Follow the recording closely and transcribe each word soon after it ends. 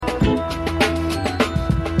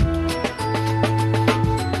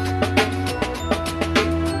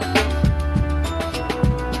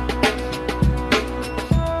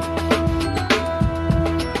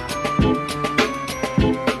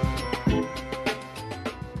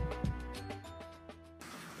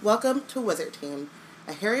Welcome to Wizard Team,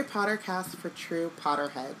 a Harry Potter cast for true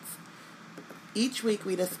Potterheads. Each week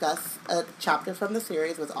we discuss a chapter from the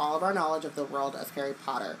series with all of our knowledge of the world of Harry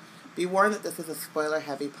Potter. Be warned that this is a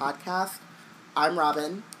spoiler-heavy podcast. I'm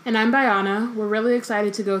Robin. And I'm Bayana. We're really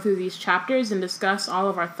excited to go through these chapters and discuss all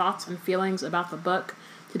of our thoughts and feelings about the book.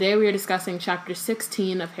 Today we are discussing Chapter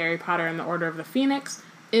 16 of Harry Potter and the Order of the Phoenix,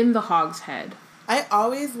 In the Hogshead. I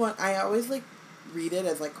always read it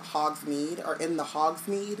as like Hogsmeade or In the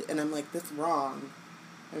Hogsmeade, and I'm like, this is wrong.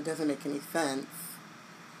 It doesn't make any sense.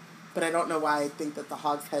 But I don't know why I think that the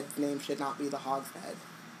Hogshead's name should not be the Hogshead.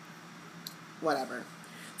 Whatever.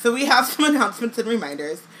 So we have some announcements and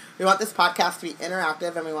reminders. We want this podcast to be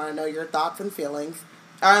interactive, and we want to know your thoughts and feelings.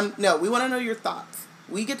 We want to know your thoughts.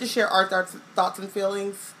 We get to share our thoughts and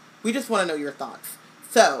feelings. We just want to know your thoughts.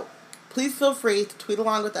 So, please feel free to tweet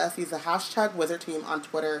along with us. Use the hashtag WizardTeam on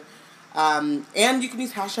Twitter. And you can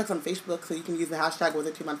use hashtags on Facebook, so you can use the hashtag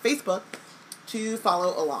WizardTeam on Facebook to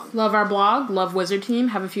follow along. Love our blog, love Wizard Team,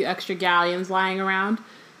 have a few extra galleons lying around.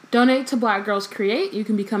 Donate to Black Girls Create. You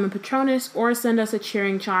can become a patronus or send us a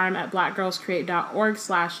cheering charm at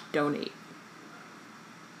blackgirlscreate.org/donate.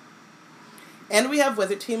 And we have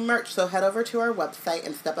Wizard Team merch, so head over to our website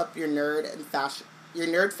and step up your nerd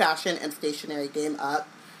fashion and stationery game up.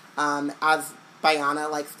 As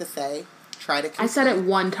Bayana likes to say, try to compete. I said it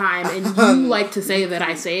one time, and you like to say that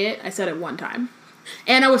I say it. I said it one time.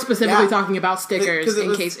 And I was specifically talking about stickers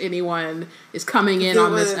in case anyone is coming in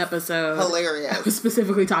on this episode. Hilarious. I was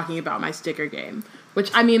specifically talking about my sticker game.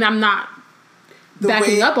 Which, I mean, I'm not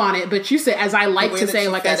backing up on it, but you say, as I like to say,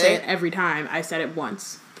 like I say it every time, I said it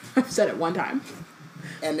once. I've said it one time.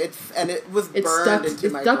 And it was burned into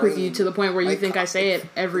my brain. It's stuck with you to the point where you think I say it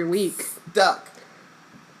every week. Stuck.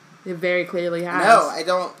 It very clearly has. No, I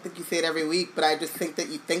don't think you say it every week, but I just think that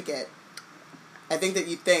you think it. I think that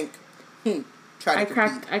you think, try to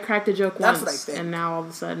compete. I cracked a joke once, That's what I think. and now all of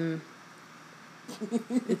a sudden,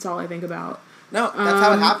 it's all I think about. No, that's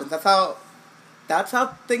how it happens. That's how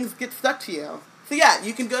things get stuck to you. So yeah,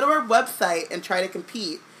 you can go to our website and try to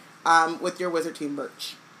compete with your Wizard Team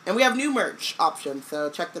merch. And we have new merch options,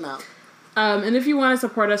 so check them out. And if you want to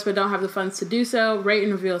support us but don't have the funds to do so, rate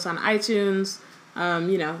and review us on iTunes.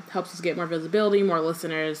 Helps us get more visibility, more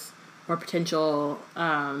listeners, more potential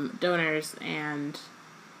donors, and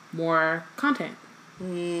more content.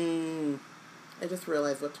 I just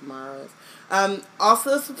realized what tomorrow is.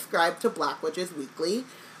 Also, subscribe to Black Witches Weekly,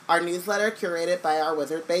 our newsletter curated by our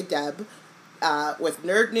Wizard Bay Deb, with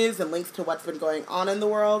nerd news and links to what's been going on in the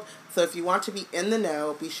world. So if you want to be in the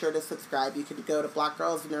know, be sure to subscribe. You can go to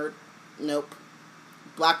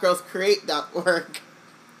blackgirlscreate.org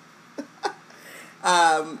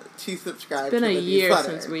to subscribe. It's been a year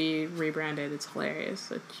since we rebranded. It's hilarious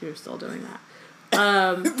that you're still doing that.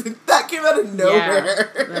 That came out of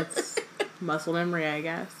nowhere. Yeah, that's muscle memory, I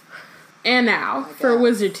guess. And now, for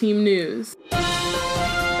Wizard Team news.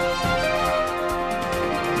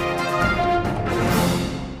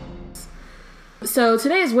 So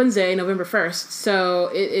today is Wednesday, November 1st,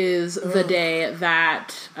 so it is the day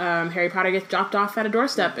that Harry Potter gets dropped off at a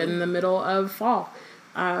doorstep in the middle of fall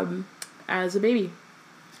as a baby.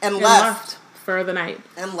 And left for the night.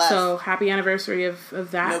 And left. So happy anniversary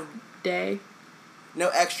of that day. No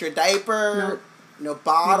extra diaper. Nope. No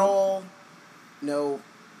bottle. No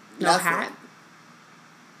hat.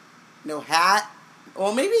 No hat.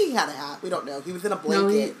 Well, maybe he had a hat. We don't know. He was in a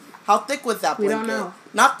blanket. How thick was that blanket? We don't know.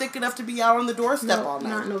 Not thick enough to be out on the doorstep all night.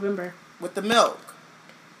 Not in November. With the milk.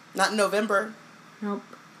 Not in November. Nope.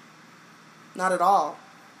 Not at all.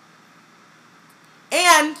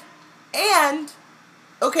 And,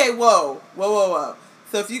 okay, whoa.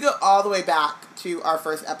 So if you go all the way back to our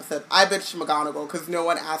first episode, I bitched McGonagall because no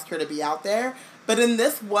one asked her to be out there. But in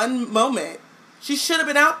this one moment, she should have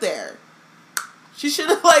been out there. She should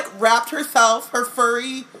have, wrapped herself, her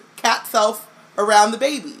furry cat self, around the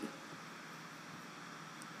baby.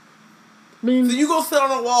 So you go sit on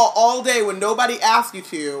a wall all day when nobody asked you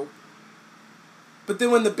to, but then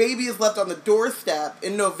when the baby is left on the doorstep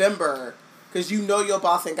in November, because you know your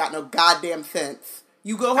boss ain't got no goddamn sense,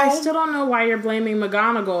 you go home. I still don't know why you're blaming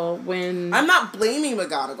McGonagall when... I'm not blaming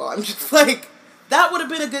McGonagall. I'm just that would have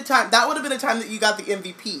been a good time. That would have been a time that you got the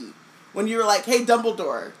MVP. When you were like, hey,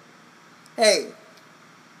 Dumbledore. Hey,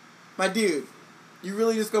 my dude, you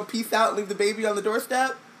really just go peace out and leave the baby on the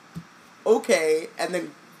doorstep? Okay, and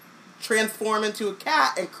then transform into a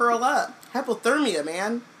cat and curl up. Hypothermia,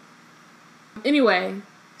 man. Anyway,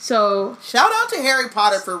 so... Shout out to Harry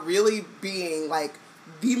Potter for really being,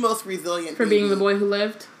 the most resilient For being the boy who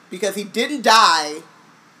lived. Because he didn't die,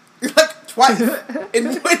 twice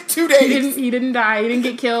in 2 days. He didn't die. He didn't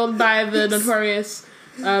get killed by the notorious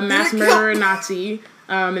mass murderer Nazi.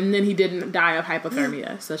 And then he didn't die of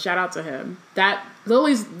hypothermia. So shout out to him. That's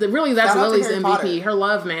Lily's MVP. Potter. Her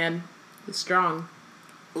love, man, is strong.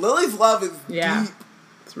 Lily's love is deep.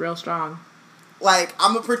 It's real strong. Like,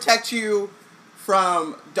 I'm going to protect you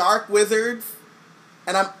from dark wizards,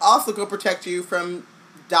 and I'm also going to protect you from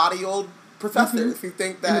dotty old professors who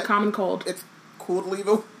think that... And the common cold. It's cool to leave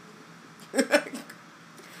a...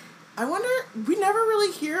 I wonder... We never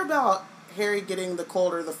really hear about Harry getting the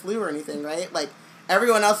cold or the flu or anything, right? Like,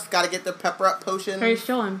 everyone else has got to get the pepper-up potion. Harry's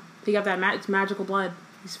chilling. He got that it's magical blood.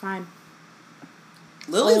 He's fine.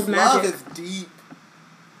 Lily's love is deep.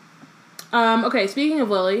 Okay, speaking of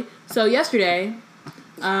Lily, so yesterday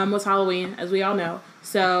was Halloween, as we all know.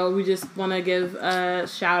 So we just want to give a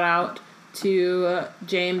shout out to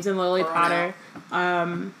James and Lily Potter,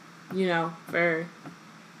 for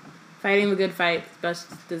fighting the good fight as best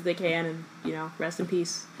as they can, and, rest in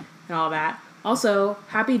peace and all that. Also,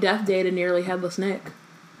 happy death day to Nearly Headless Nick.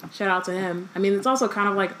 Shout out to him. I mean, it's also kind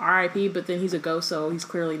of like R.I.P., but then he's a ghost, so he's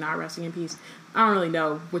clearly not resting in peace. I don't really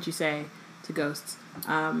know what you say to ghosts.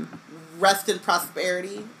 Rest in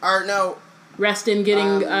prosperity. Or no. Rest in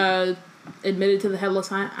getting admitted to the Headless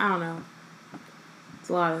Hunt. I don't know. It's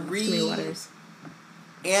a lot of too many letters.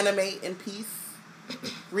 Animate in peace.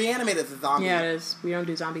 Reanimate is a zombie. Yeah, it is. We don't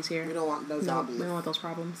do zombies here. We don't want no zombies. We don't want those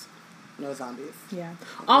problems. No zombies. Yeah.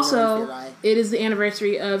 Also, it is the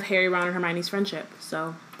anniversary of Harry, Ron, and Hermione's friendship,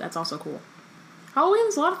 so that's also cool. Halloween,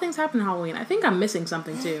 a lot of things happen in Halloween. I think I'm missing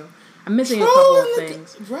something, too. I'm missing a couple of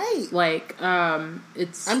things. Right. Like,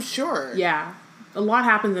 it's... I'm sure. Yeah. A lot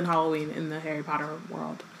happens in Halloween in the Harry Potter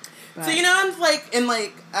world. But. So, I'm in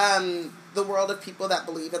the world of people that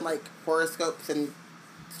believe in, horoscopes and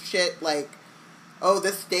shit,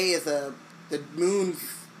 this day is the moons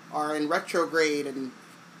are in retrograde and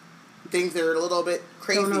things are a little bit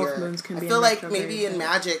crazier. Don't know if moons can be I feel like retrograde, maybe in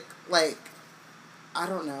magic, I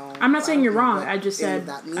don't know. I'm not saying you're wrong. I just said,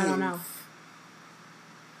 I don't know.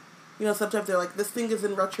 Sometimes they're like, this thing is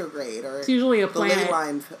in retrograde, or it's usually a planet. The ley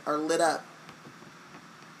lines are lit up.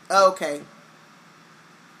 Oh, okay.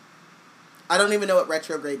 I don't even know what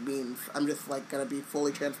retrograde means. I'm just, gonna be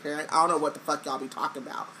fully transparent. I don't know what the fuck y'all be talking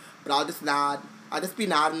about. But I'll just nod. I'll just be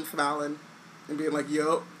nodding, smiling, and being like,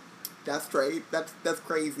 yup, that's straight. That's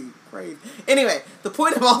crazy. Crazy. Anyway, the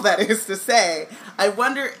point of all that is to say, I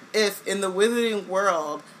wonder if in the wizarding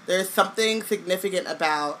world, there's something significant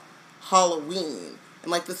about Halloween.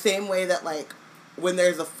 And, the same way that, when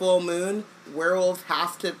there's a full moon, werewolves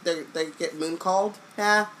have to, they get moon called.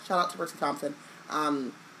 Yeah, shout out to Percy Thompson.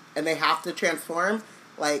 And they have to transform.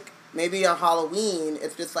 Maybe on Halloween,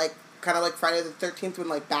 it's just, kind of like Friday the 13th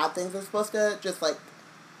when, bad things are supposed to, just, I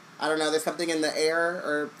don't know, there's something in the air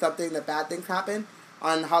or something that bad things happen.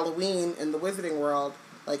 On Halloween, in the wizarding world,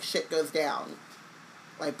 shit goes down.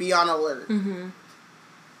 Be on alert. Mm-hmm.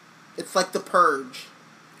 It's like the Purge.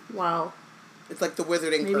 Wow. It's like the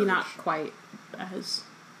wizarding Maybe purge. not quite as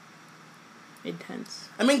intense.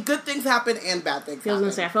 I mean, good things happen and bad things happen. I was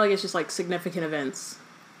going to say, I feel like it's just, significant events.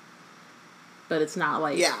 But it's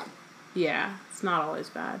not, Yeah. Yeah, it's not always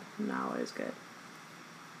bad. Not always good.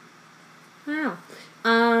 I don't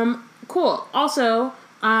know. Cool. Also,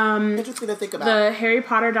 interesting to think about. The Harry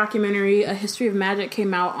Potter documentary, A History of Magic,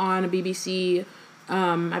 came out on BBC,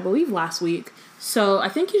 I believe last week. So I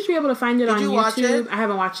think you should be able to find it on YouTube. Watch it? I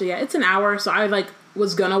haven't watched it yet. It's an hour, so I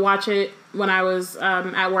was gonna watch it when I was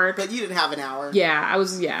at work. But you didn't have an hour. Yeah,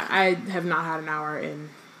 I have not had an hour in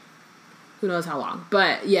who knows how long.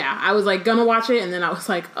 But yeah, I was gonna watch it, and then I was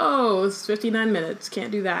like, oh, it's 59 minutes.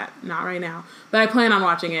 Can't do that. Not right now. But I plan on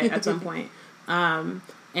watching it at some point. And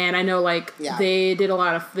I know they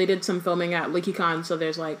did some filming at LeakyCon, so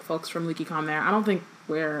there's folks from LeakyCon there. I don't think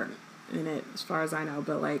we're in it as far as I know,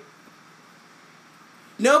 but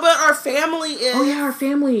no, but our family is. Oh yeah, our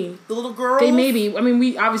family. The little girls. They maybe. I mean,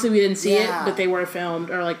 we didn't see it, but they were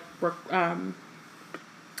filmed or I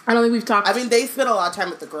don't think we've talked. I mean, they spent a lot of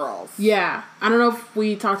time with the girls. Yeah, I don't know if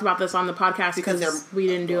we talked about this on the podcast because we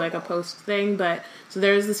didn't do a post thing, but so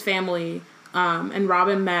there's this family, and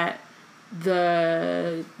Robin met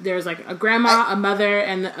there's a grandma, a mother,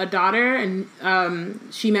 and a daughter, and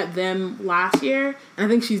she met them last year, and I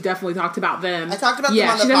think she's definitely talked about them. I talked about them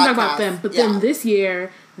on the podcast. Yeah, she definitely talked about them, but then this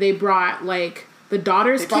year they brought the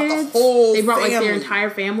daughter's kids. They brought their entire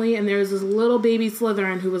family, and there was this little baby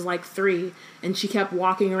Slytherin who was 3, and she kept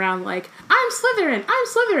walking around I'm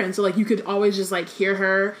Slytherin. So you could always just hear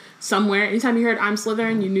her somewhere. Anytime you heard I'm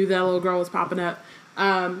Slytherin, you knew that little girl was popping up.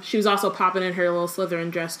 She was also popping in her little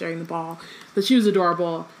Slytherin dress during the ball, but she was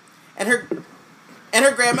adorable. And her And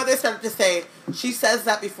her grandmother started to say, she says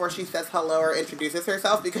that before she says hello or introduces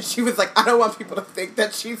herself because she was like, I don't want people to think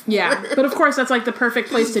that she's Yeah, but of course that's like the perfect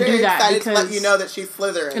place to do that. Excited because to let you know that she's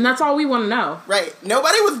Slytherin. And that's all we want to know. Right.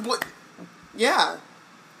 Nobody was... Yeah.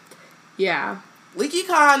 Yeah.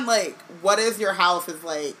 LeakyCon, like, what is your house is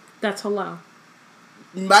like... That's hello.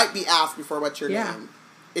 Might be asked before what's your name.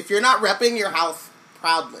 If you're not repping your house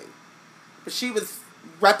proudly. But she was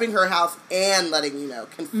repping her house and letting you know,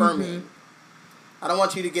 confirming. I don't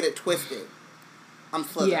want you to get it twisted. I'm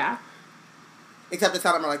Slytherin. Yeah. Except it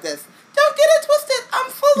sounded more like this. Don't get it twisted.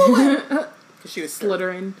 I'm Slytherin. Because she was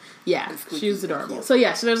Slytherin. Yeah. She was adorable. So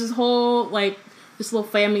yeah, so there's this whole, like, this little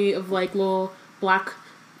family of, like, little black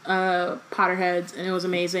Potterheads, and it was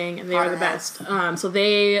amazing, and they were the best. So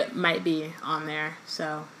they might be on there.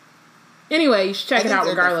 So anyway, you should check it out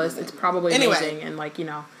regardless. It's probably amazing, and, like, you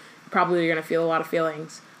know, probably you're going to feel a lot of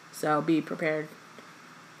feelings. So be prepared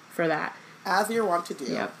for that. As you're wont to do.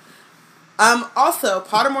 Yep. Also,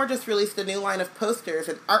 Pottermore just released a new line of posters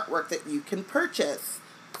and artwork that you can purchase.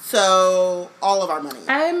 So, all of our money.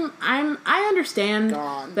 I understand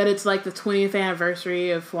that it's like the 20th anniversary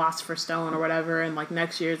of Philosopher's Stone or whatever, and like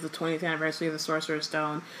next year is the 20th anniversary of the Sorcerer's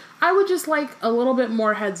Stone. I would just like a little bit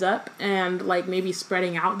more heads up and like maybe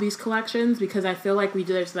spreading out these collections, because I feel like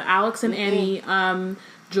there's the Alex and Annie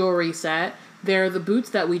jewelry set. There are the boots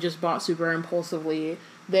that we just bought super impulsively.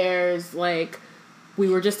 There's like, we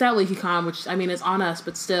were just at LeakyCon, which I mean is on us,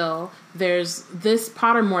 but still. There's this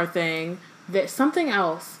Pottermore thing. There's something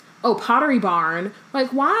else. Oh, Pottery Barn. Like,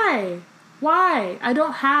 why? Why? I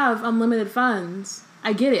don't have unlimited funds.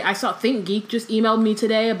 I get it. I saw Think Geek just emailed me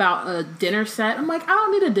today about a dinner set. I'm like, I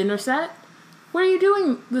don't need a dinner set. What are you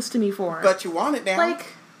doing this to me for? But you want it now. Like,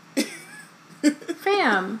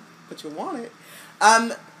 fam. But you want it.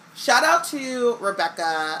 Shout out to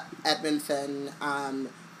Rebecca Edmondson,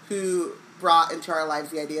 who brought into our lives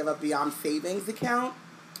the idea of a Beyond Savings account.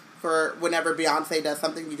 For whenever Beyonce does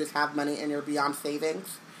something, you just have money in your Beyond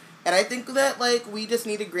Savings. And I think that, like, we just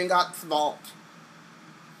need a Gringotts vault.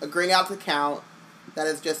 A Gringotts account that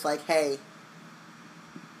is just like, hey.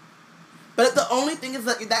 But the only thing is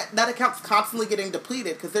that account's constantly getting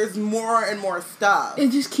depleted because there's more and more stuff.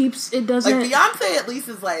 It just keeps, it doesn't... Like, Beyonce at least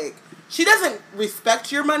is like, she doesn't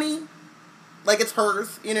respect your money. Like, it's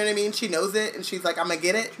hers, you know what I mean? She knows it, and she's like, I'm gonna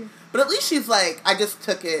get it. True. But at least she's like, I just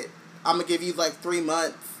took it. I'm gonna give you, like, 3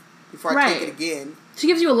 months before I take it again. She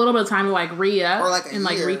gives you a little bit of time to, like, re-up. Or, like, and,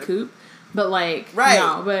 like, recoup. But, like,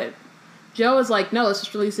 no. But Joe is like, no, let's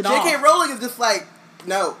just release it all. J.K. Rowling is just like,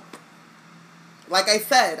 no. Like I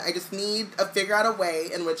said, I just need to figure out a way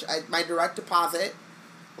in which my direct deposit,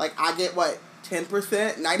 like, I get, what, 10%,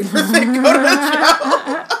 90% go to the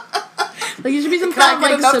show? Like, you should be some kind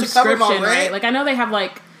of, like, subscription, right? Like, I know they have,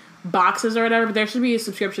 like, boxes or whatever, but there should be a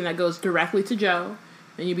subscription that goes directly to Joe.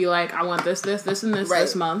 And you'd be like, I want this, and this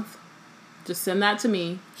this month. Just send that to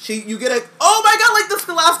me. You get a, oh my god, like the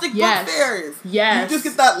Scholastic Book Fairs. Yes. You just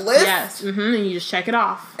get that list. Yes. And you just check it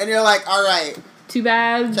off. And you're like, alright. Too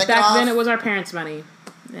bad back then it was our parents' money.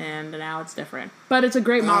 And now it's different. But it's a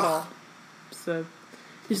great model. So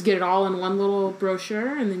just get it all in one little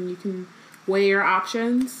brochure, and then you can weigh your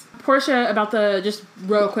options. Portia, about just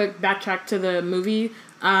real quick, backtrack to the movie.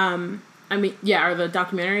 Or the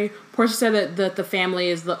documentary. Portia said that the family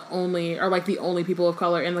is the only people of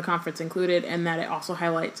color in the conference included, and that it also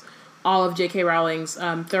highlights all of J.K. Rowling's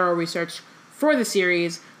thorough research for the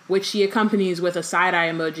series, which she accompanies with a side-eye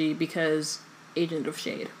emoji because Agent of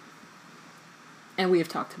Shade. And we have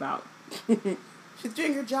talked about. She's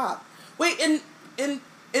doing her job. Wait,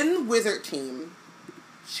 in Wizard Team,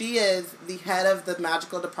 she is the head of the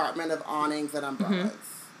magical department of awnings and umbrellas.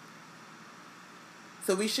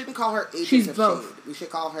 So we shouldn't call her Agent of Shade. We should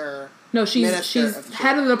call her she's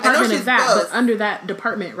head of the department of that, but under that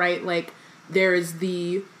department, right, like, there is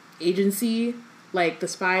the agency, like, the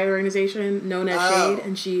spy organization known as Shade,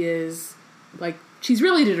 and she is, like, she's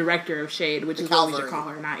really the director of Shade, which is what we should call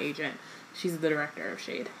her, not agent. She's the director of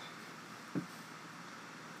Shade.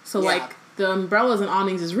 So, like, the umbrellas and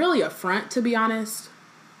awnings is really a front, to be honest.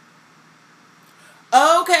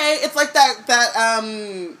 Okay, it's like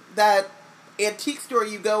that antique store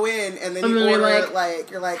you go in and then you order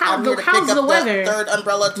you're like I'm here to pick up the third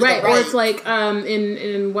umbrella to the right. Or it's like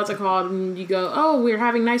in what's it called, and you go, oh, we're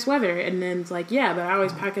having nice weather, and then it's like, yeah, but I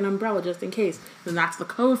always pack an umbrella just in case. And that's the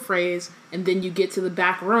code phrase, and then you get to the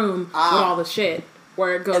back room with all the shit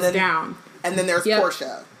where it goes down. And then there's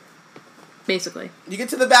Portia. Basically. You get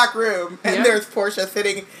to the back room, and there's Portia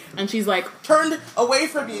sitting, and she's like turned away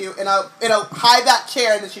from you in a high back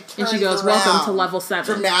chair, and then she turns and she goes, welcome to level 7.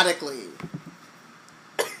 Dramatically.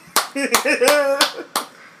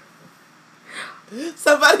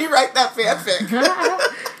 Somebody write that fanfic.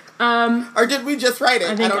 Or did we just write it?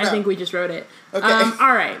 I don't know. I think we just wrote it. Okay.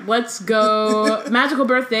 All right, let's go. Magical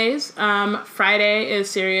birthdays. Friday is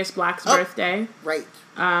Sirius Black's birthday. Right.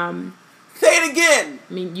 Say it again.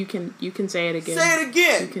 I mean, you can say it again. Say it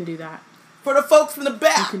again. You can do that. For the folks in the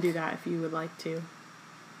back. You can do that if you would like to.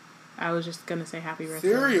 I was just gonna say happy birthday.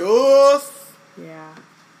 Sirius. Yeah.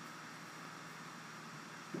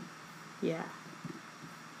 Yeah.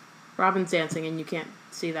 Robin's dancing, and you can't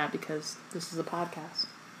see that because this is a podcast.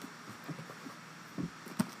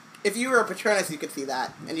 If you were a Patronus, you could see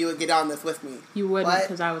that, and you would get on this with me. You wouldn't,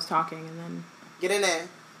 because I was talking, and then... Get in there.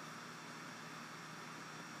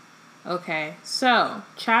 Okay, so,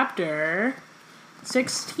 chapter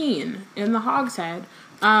 16 in the Hogshead.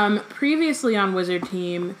 Previously on Wizard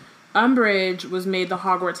Team, Umbridge was made the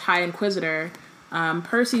Hogwarts High Inquisitor.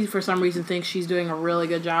 Percy, for some reason, thinks she's doing a really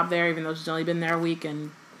good job there, even though she's only been there a week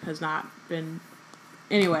and has not been...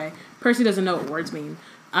 Anyway, Percy doesn't know what words mean.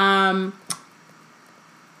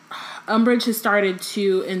 Umbridge has started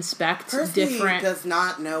to inspect different... Percy does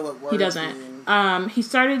not know what words mean. He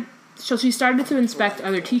doesn't. She started to inspect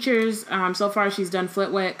other teachers. So far, she's done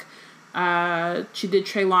Flitwick. She did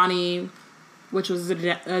Trelawney, which was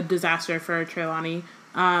a disaster for Trelawney.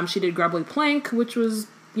 She did Grubbly Plank, which was,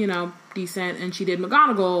 decent. And she did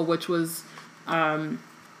McGonagall, which was a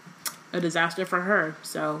disaster for her.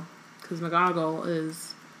 So, because McGonagall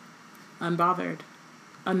is unbothered.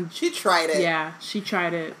 She tried it. Yeah, she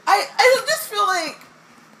tried it. I just feel like...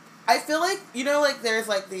 there's,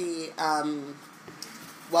 the,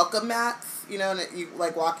 welcome mats, and you,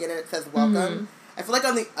 walk in and it says welcome. Mm-hmm. I feel like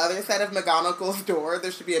on the other side of McGonagall's door,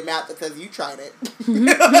 there should be a mat that says, you tried it.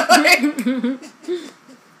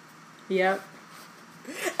 Yep.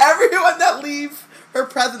 Everyone that leaves her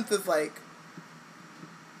presence is like,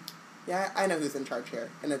 yeah, I know who's in charge here,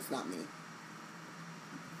 and it's not me.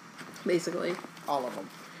 Basically. All of them.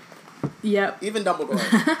 Yep. Even Dumbledore.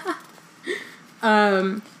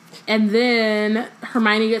 And then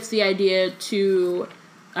Hermione gets the idea to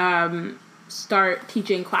start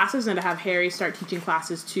teaching classes and to have Harry start teaching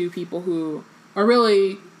classes to people who are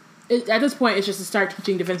really... at this point, it's just to start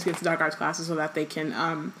teaching Defense Against the Dark Arts classes so that they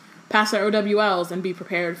can pass their OWLs and be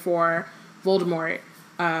prepared for Voldemort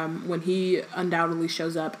when he undoubtedly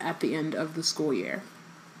shows up at the end of the school year.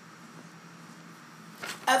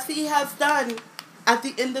 As he has done at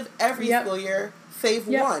the end of every school year, save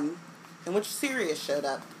one, in which Sirius showed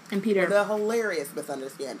up. And Peter. With a hilarious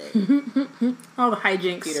misunderstanding. All the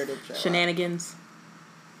hijinks. Peter did show shenanigans.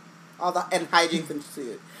 And hijinks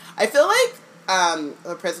ensued. I feel like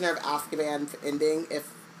The Prisoner of Azkaban's ending,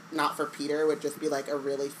 if not for Peter, would just be a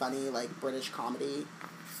really funny, British comedy.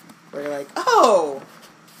 Where you're like, oh,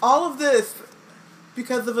 all of this...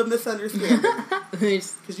 because of a misunderstanding.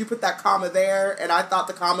 Because you put that comma there, and I thought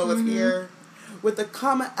the comma was here. With the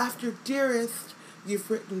comma after dearest, you've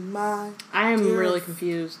written my I am dearest. really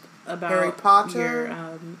confused about Harry Potter. Your,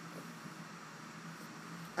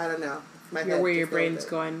 I don't know. Where your brain's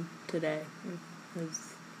going today.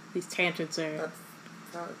 These tangents are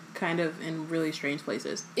kind of in really strange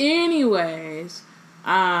places. Anyways.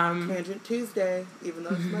 Tangent Tuesday, even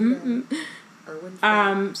though it's Monday. Or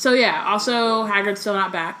Wednesday. So yeah, also Hagrid's still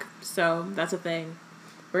not back, so that's a thing.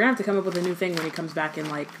 We're gonna have to come up with a new thing when he comes back in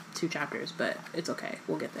 2 chapters, but it's okay.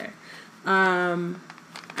 We'll get there.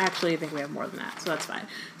 Actually, I think we have more than that, so that's fine.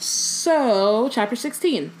 So, chapter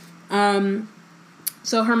 16.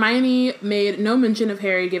 So Hermione made no mention of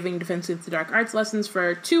Harry giving Defense Against the Dark Arts lessons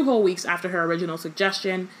for 2 whole weeks after her original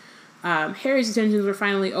suggestion. Harry's attentions were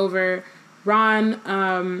finally over.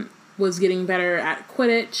 Ron was getting better at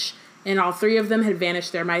Quidditch, and all 3 of them had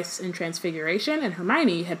vanished their mice in Transfiguration, and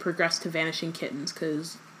Hermione had progressed to vanishing kittens,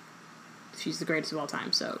 because she's the greatest of all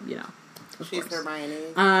time, so, She's course.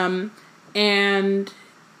 Hermione. And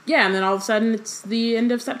then all of a sudden it's the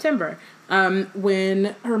end of September,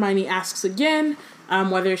 when Hermione asks again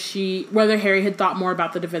whether Harry had thought more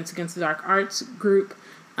about the Defense Against the Dark Arts group,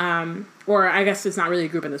 or I guess it's not really a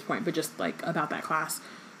group at this point, but just, about that class.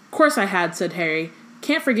 Of course I had, said Harry.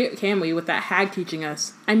 Can't forget, can we, with that hag teaching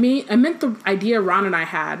us. I meant the idea Ron and I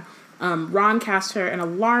had. Ron cast her an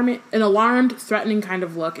alarmed, threatening kind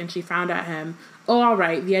of look, and she frowned at him. Oh, all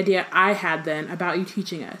right, the idea I had then about you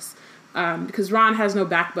teaching us. Because Ron has no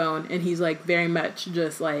backbone, and he's, very much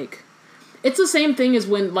just, It's the same thing as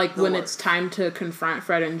when it's time to confront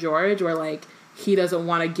Fred and George, where, he doesn't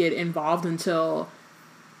want to get involved until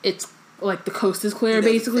it's, the coast is clear,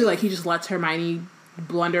 basically. He just lets Hermione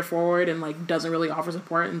blunder forward and doesn't really offer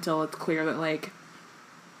support until it's clear that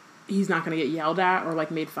he's not going to get yelled at or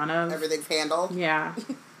made fun of. Everything's handled. Yeah.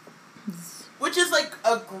 Which is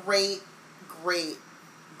a great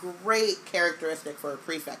great characteristic for a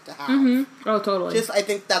prefect to have. Mm-hmm. Oh, totally. Just, I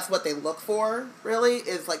think that's what they look for, really,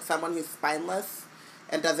 is, like, someone who's spineless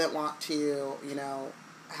and doesn't want to, you know,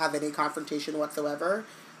 have any confrontation whatsoever.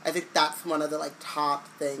 I think that's one of the, like, top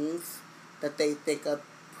things that they think a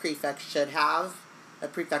prefect should have. A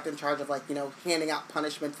prefect in charge of, like, you know, handing out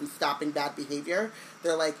punishments and stopping bad behavior.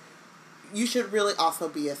 They're like, you should really also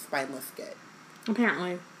be a spineless kid.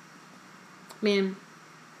 Apparently. I mean,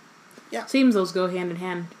 yeah. Seems those go hand in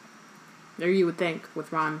hand. Or you would think,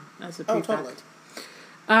 with Ron as a prefect. Oh,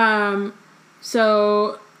 totally.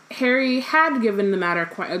 So, Harry had given the matter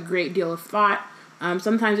quite a great deal of thought.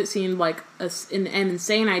 Sometimes it seemed like an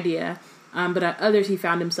insane idea, but at others he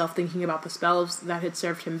found himself thinking about the spells that had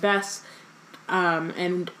served him best,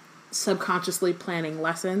 and subconsciously planning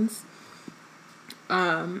lessons.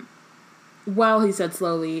 Well, he said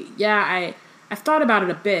slowly, yeah, I've thought about it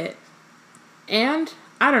a bit, and,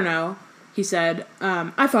 I don't know, he said,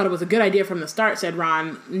 I thought it was a good idea from the start, said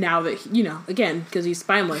Ron, now that, you know, again, because he's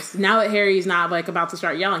spineless. Now that Harry's not, like, about to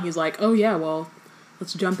start yelling, he's like, oh, yeah, well,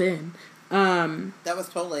 let's jump in. That was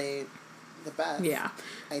totally the best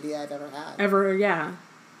idea I've ever had. Yeah.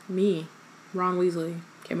 Me, Ron Weasley,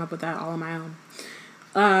 came up with that all on my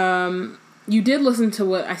own. You did listen to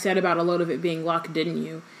what I said about a load of it being luck, didn't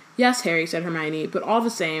you? Yes, Harry, said Hermione, but all the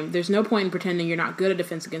same, there's no point in pretending you're not good at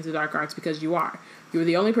Defense Against the Dark Arts, because you are. You were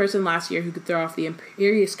the only person last year who could throw off the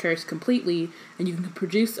Imperius Curse completely, and you can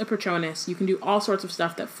produce a Patronus. You can do all sorts of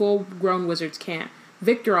stuff that full-grown wizards can't.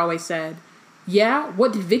 Victor always said, yeah?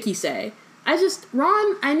 What did Vicky say?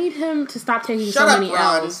 Ron, I need him to stop taking so many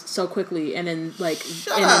L's so quickly and in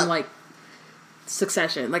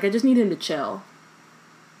succession. Like, I just need him to chill.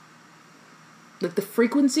 Like, the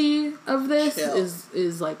frequency of this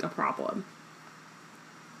is like a problem.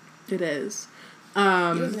 It is. He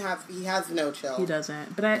has no chill. He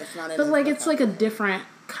doesn't. But it's like a different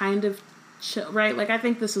kind of chill, right? Like, I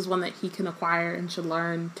think this is one that he can acquire and should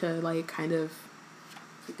learn to, like, kind of...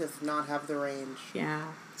 He does not have the range. Yeah,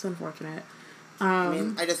 it's unfortunate. I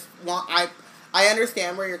mean, I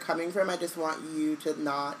understand where you're coming from. I just want you to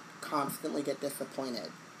not constantly get disappointed.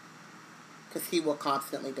 Because he will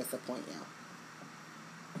constantly disappoint you.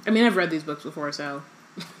 I mean, I've read these books before, so...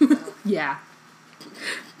 yeah.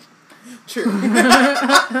 True. You're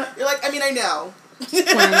like, I mean, I know.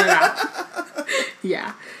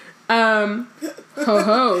 Yeah.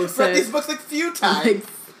 Ho-Ho said... Read these books like few times.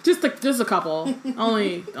 Like, just a couple.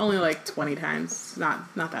 only like 20 times.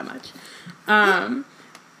 Not that much.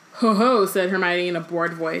 Ho-Ho, said Hermione in a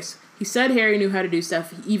bored voice. He said Harry knew how to do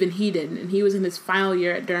stuff even he didn't, and he was in his final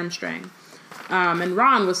year at Durmstrang. And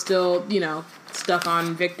Ron was still, you know, stuck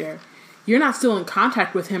on Victor. You're not still in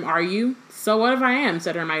contact with him, are you? So what if I am,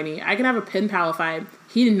 said Hermione. I can have a pen pal if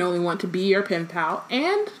he didn't only want to be your pen pal.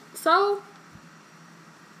 And so,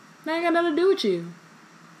 that ain't got nothing to do with you.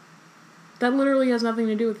 That literally has nothing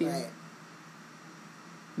to do with you. Right.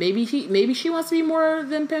 Maybe she wants to be more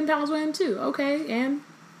than pen pals with him too. Okay, and?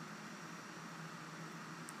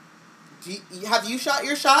 Have you shot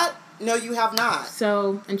your shot? No, you have not.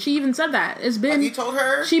 So, and she even said that. Have you told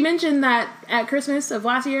her? She mentioned that at Christmas of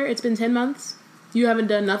last year, it's been 10 months. You haven't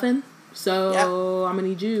done nothing. So, yep. I'm going to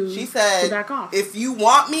need you to back off. If you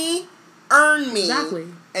want me, earn me. Exactly.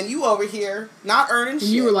 And you over here, not earning shit.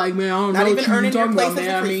 And you were like, man, I don't know what you're talking about,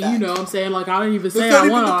 man. I mean, you know what I'm saying? Like, I didn't even say I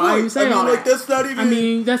want to. I didn't even say all that. That's not even... I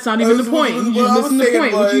mean, that's not even the point. You just missing the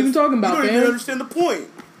point. What you even talking about, man? You don't even understand the point.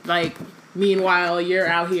 Like, meanwhile, you're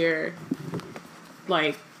out here,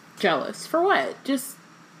 like... jealous. For what? Just...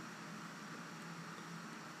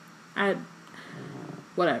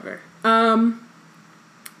 whatever.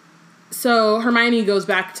 So, Hermione goes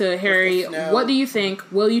back to Harry. What do you think?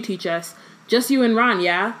 Will you teach us? Just you and Ron,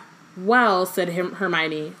 yeah? Well, said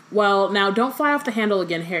Hermione. Well, now, don't fly off the handle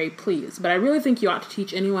again, Harry, please. But I really think you ought to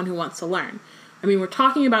teach anyone who wants to learn. I mean, we're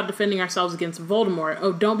talking about defending ourselves against Voldemort.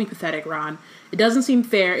 Oh, don't be pathetic, Ron. It doesn't seem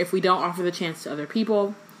fair if we don't offer the chance to other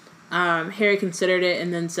people. Harry considered it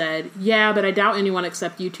and then said, yeah, but I doubt anyone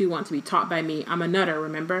except you two want to be taught by me. I'm a nutter,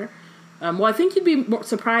 remember? Well, I think you'd be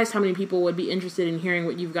surprised how many people would be interested in hearing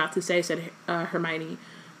what you've got to say, said Hermione.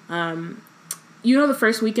 You know the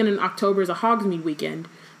first weekend in October is a Hogsmeade weekend.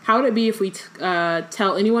 How would it be if we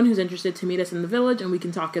tell anyone who's interested to meet us in the village and we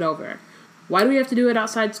can talk it over? Why do we have to do it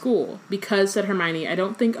outside school? Because, said Hermione, I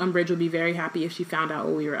don't think Umbridge would be very happy if she found out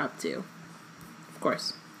what we were up to. Of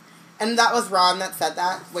course. And that was Ron that said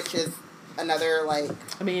that, which is another, like...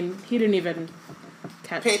 I mean, he didn't even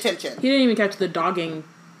catch... Pay attention. He didn't even catch the dogging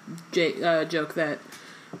joke that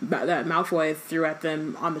Malfoy threw at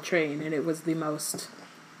them on the train, and it was the most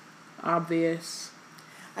obvious.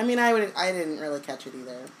 I mean, I didn't really catch it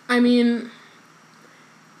either. I mean,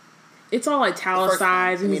 it's all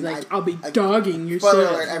italicized, and he's like, I'll be dogging your spoiler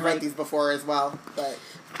son. alert, I've read these before as well, but...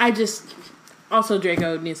 Also,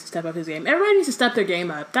 Draco needs to step up his game. Everybody needs to step their game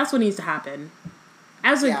up. That's what needs to happen.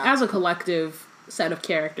 As a collective set of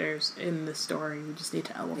characters in this story, we just need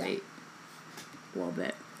to elevate a little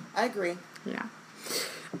bit. I agree. Yeah.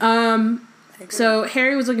 So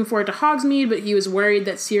Harry was looking forward to Hogsmeade, but he was worried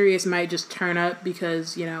that Sirius might just turn up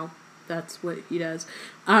because, that's what he does.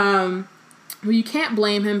 Well, you can't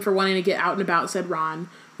blame him for wanting to get out and about, said Ron,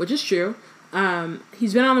 which is true.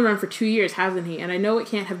 He's been on the run for 2 years, hasn't he? And I know it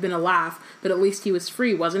can't have been a laugh, but at least he was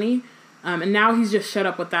free, wasn't he? And now he's just shut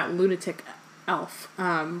up with that lunatic elf,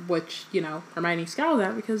 which, Hermione scowls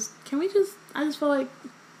at because I just feel like...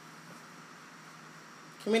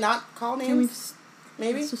 Can we not call names?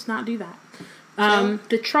 Maybe? Let's just not do that.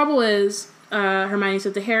 The trouble is, Hermione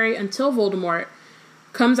said to Harry, until Voldemort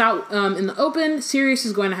comes out in the open, Sirius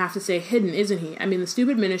is going to have to stay hidden, isn't he? I mean, the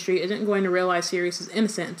stupid Ministry isn't going to realize Sirius is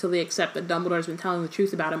innocent until they accept that Dumbledore's been telling the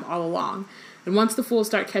truth about him all along. And once the fools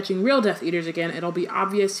start catching real Death Eaters again, it'll be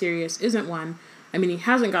obvious Sirius isn't one. I mean, he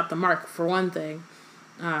hasn't got the mark, for one thing.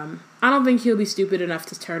 I don't think he'll be stupid enough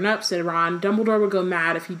to turn up, said Ron. Dumbledore would go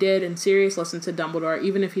mad if he did, and Sirius listens to Dumbledore,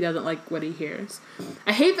 even if he doesn't like what he hears.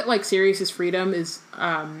 I hate that, Sirius's freedom is,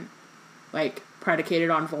 predicated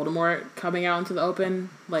on Voldemort coming out into the open.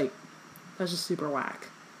 That's just super whack.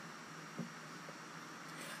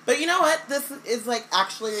 But you know what? This is,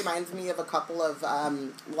 actually reminds me of a couple of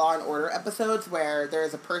Law and Order episodes where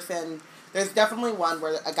there's definitely one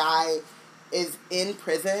where a guy is in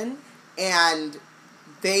prison and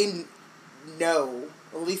they know,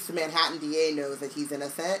 at least the Manhattan DA knows that he's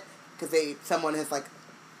innocent because someone has,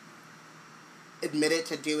 admitted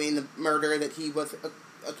to doing the murder that he was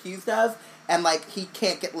accused of, and, he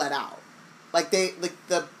can't get let out.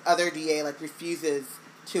 The other DA, refuses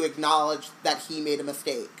to acknowledge that he made a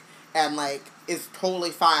mistake, and, is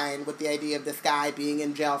totally fine with the idea of this guy being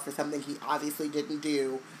in jail for something he obviously didn't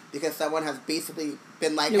do, because someone has basically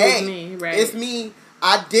been like, hey, it's me,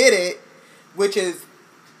 I did it, which is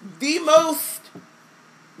the most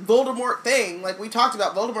Voldemort thing. We talked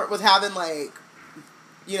about, Voldemort was having,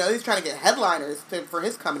 he's trying to get headliners for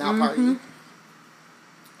his coming out party.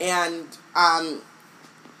 And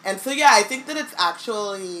so, yeah, I think that it's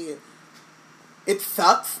actually, it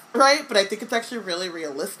sucks, right? But I think it's actually really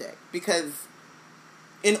realistic, because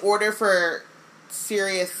in order for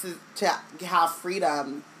Sirius to have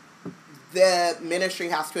freedom, the Ministry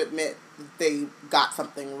has to admit that they got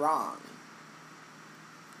something wrong.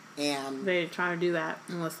 And they're trying to do that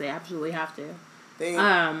unless they absolutely have to.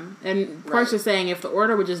 And Percy is saying if the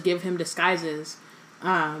Order would just give him disguises,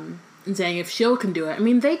 and saying if S.H.I.E.L.D. can do it. I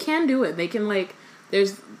mean, they can do it. They can,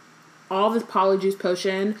 there's all this Polyjuice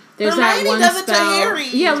potion. There's Hermione that one does spell. It to Harry.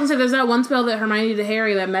 Yeah, I was gonna say there's that one spell that Hermione did to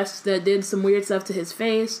Harry that did some weird stuff to his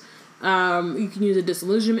face. You can use a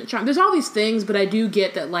disillusionment charm. There's all these things, but I do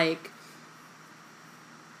get that,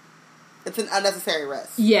 it's an unnecessary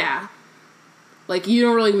risk. Yeah. You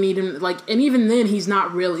don't really need him, and even then, he's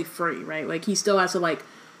not really free, right? He still has to,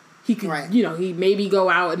 he could, he maybe go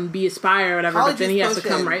out and be a spy or whatever, but then he has to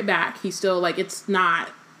come right back. He's still, it's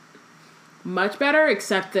not much better,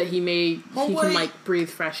 except that he can, breathe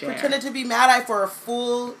fresh air. Pretended to be Mad-Eye for a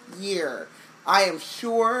full year. I am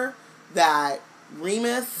sure that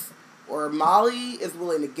Remus or Molly is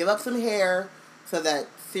willing to give up some hair so that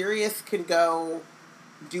Sirius can go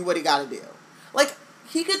do what he gotta do.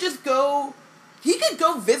 He could just go... He could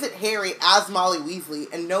go visit Harry as Molly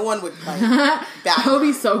Weasley, and no one would, that would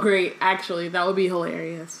be so great, actually. That would be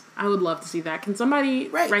hilarious. I would love to see that. Can somebody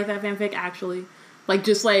write that fanfic, actually?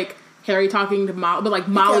 Harry talking to Molly, but,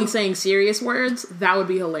 Molly saying serious words? That would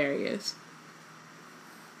be hilarious.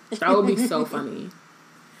 That would be so funny.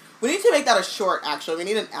 We need to make that a short, actually. We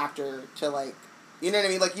need an actor to, you know what I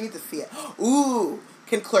mean? You need to see it. Ooh,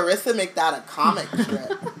 can Clarissa make that a comic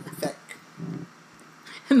strip?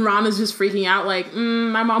 And Ron is just freaking out,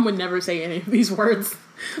 my mom would never say any of these words.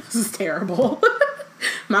 This is terrible.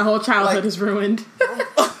 My whole childhood is ruined.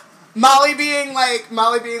 Molly being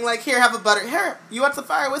like, here, have a butter. Here, you want some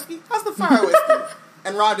fire whiskey? How's the fire whiskey?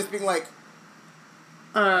 And Ron just being like,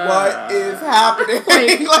 what is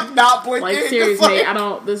happening? Not blinking. Seriously,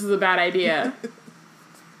 this is a bad idea.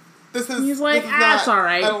 He's like, it's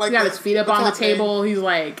alright. He got his feet up on the table. He's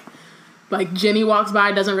like, Jenny walks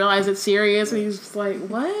by, doesn't realize it's serious, and he's just like,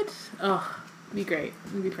 what? Oh, it'd be great.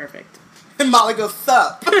 It'd be perfect. And Molly goes,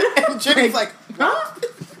 sup? And Jenny's like, what?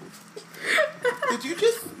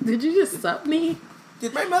 Did you just sup me?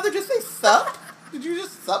 Did my mother just say sup? Did you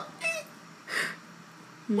just sup me?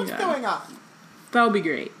 What's going on? That would be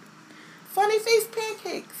great. Funny face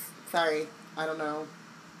pancakes. Sorry. I don't know.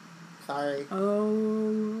 Sorry.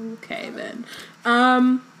 Okay, then.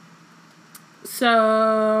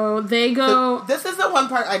 So they go... So this is the one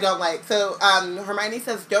part I don't like. So, Hermione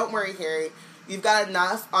says, don't worry, Harry. You've got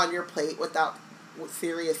enough on your plate without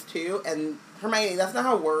Sirius too. And Hermione, that's not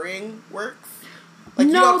how worrying works. Like,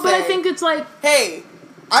 no, but I think it's like... Hey,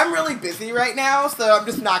 I'm really busy right now, so I'm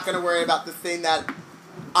just not going to worry about this thing that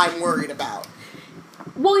I'm worried about.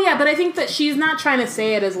 Well, yeah, but I think that she's not trying to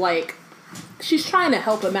say it as, like... She's trying to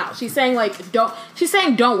help him out. She's saying, like, don't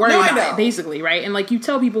worry about it, basically, right? And, like, you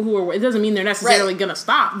tell people who are... It doesn't mean they're necessarily going to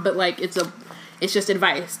stop, but, like, it's just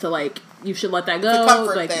advice to, like, you should let that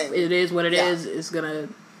go. Like, thing. It is what it is. It's going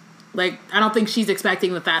to... Like, I don't think she's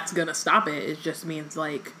expecting that that's going to stop it. It just means,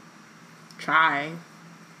 like, try.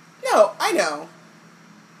 No, I know.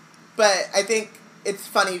 But I think it's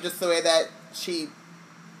funny just the way that she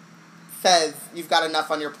says you've got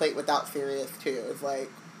enough on your plate without Sirius, too. It's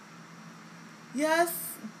like... Yes,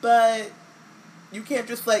 but you can't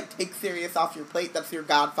just, like, take Sirius off your plate. That's your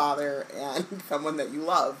godfather and someone that you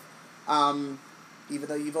love. Even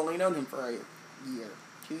though you've only known him for a year.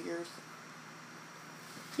 2 years?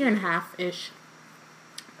 Year and a half-ish.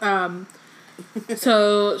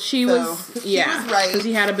 So she was right. Because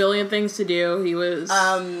he had a billion things to do. He was...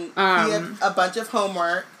 he had a bunch of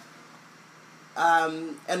homework.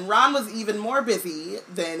 And Ron was even more busy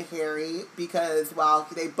than Harry because while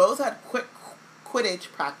they both had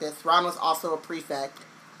Quidditch practice, Ron was also a prefect.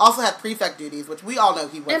 Also had prefect duties, which we all know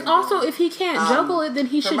he wasn't. And also, doing. If he can't juggle it, then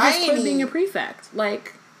he should just quit being a prefect.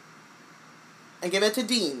 Like, and give it to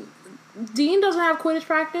Dean. Dean doesn't have Quidditch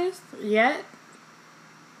practice yet.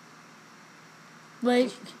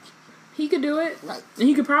 Like, he could do it. Right. And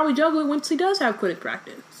he could probably juggle it once he does have Quidditch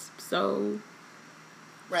practice. So.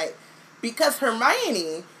 Right. Because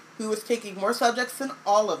Hermione, who was taking more subjects than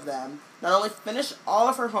all of them, not only finished all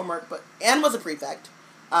of her homework, and was a prefect,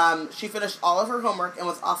 she finished all of her homework and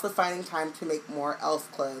was also finding time to make more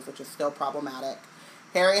elf clothes, which is still problematic.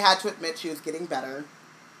 Harry had to admit she was getting better.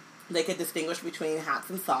 They could distinguish between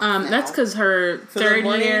hats and socks now. That's because her third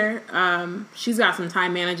year, she's got some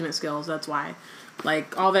time management skills, that's why.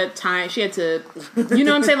 Like, all that time, she had to, you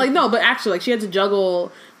know what I'm saying? Like, no, but actually, like, she had to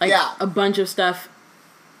juggle, like, a bunch of stuff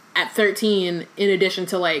at 13 in addition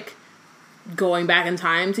to, like, going back in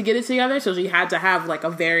time to get it together. So she had to have, like, a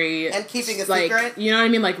very... And keeping a like, secret. You know what I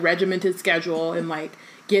mean? Like, regimented schedule and, like,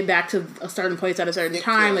 get back to a certain place at a certain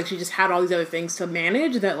time. Like, she just had all these other things to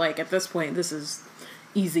manage that, like, at this point, this is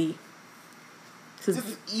easy. This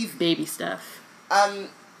is easy. Baby stuff. I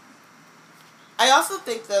also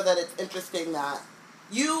think, though, that it's interesting that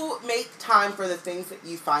you make time for the things that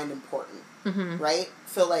you find important, right?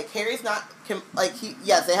 So, like, Harry's not,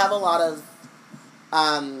 yes, they have a lot of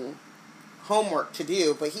homework to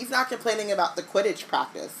do, but he's not complaining about the Quidditch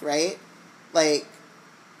practice, right? Like,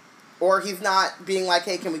 or he's not being like,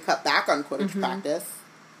 hey, can we cut back on Quidditch practice?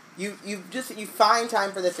 You find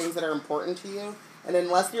time for the things that are important to you, and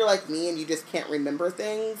unless you're like me and you just can't remember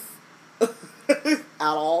things at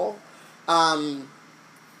all,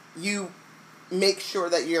 you make sure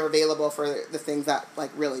that you're available for the things that, like,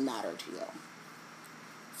 really matter to you.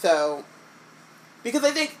 So, because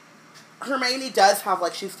I think Hermione does have,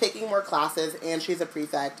 like, she's taking more classes and she's a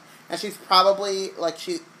prefect, and she's probably, like,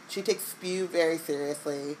 she takes SPEW very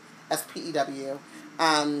seriously, SPEW.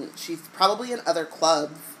 She's probably in other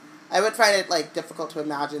clubs. I would find it, like, difficult to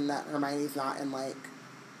imagine that Hermione's not in, like,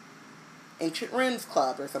 Ancient Runes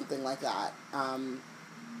Club or something like that.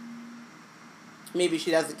 Maybe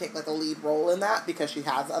she doesn't take, like, a lead role in that because she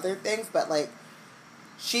has other things, but, like,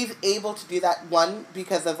 she's able to do that, one,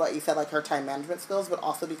 because of what you said, like, her time management skills, but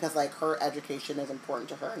also because, like, her education is important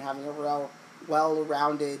to her, and having a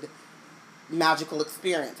well-rounded magical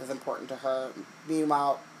experience is important to her.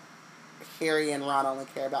 Meanwhile, Harry and Ron only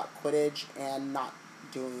care about Quidditch and not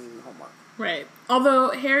doing homework. Right. Although,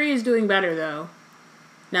 Harry is doing better, though,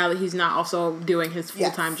 now that he's not also doing his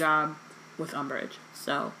full-time job with Umbridge,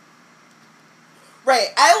 so... Right.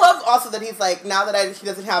 I love also that he's like, now that he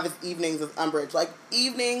doesn't have his evenings with Umbridge, like,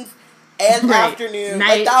 evenings and afternoon,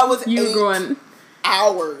 night, like, that was 8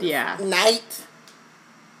 hours. Yeah. Night,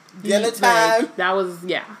 dinner time. Right. That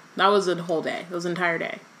was a whole day. It was an entire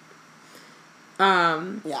day.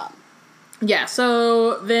 Yeah. Yeah,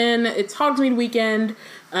 so then it's Hogsmeade weekend.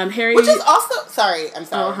 Harry... Which is also... Sorry, I'm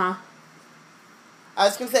sorry. Uh-huh. I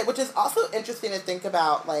was going to say, which is also interesting to think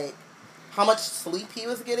about, like, how much sleep he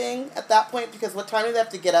was getting at that point, because what time did he have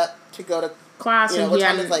to get up to go to class? You know, and what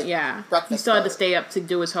time is, like, breakfast? He still had to stay up to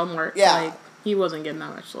do his homework. Yeah. Like, he wasn't getting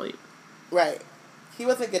that much sleep. Right. He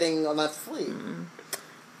wasn't getting enough sleep.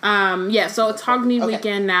 So it's Hogsmeade Okay.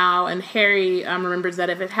 weekend now, and Harry remembers that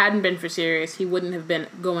if it hadn't been for Sirius, he wouldn't have been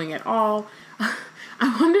going at all.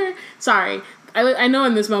 I wonder. Sorry, I know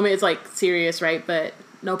in this moment it's like serious, right? But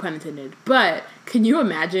no pun intended. But can you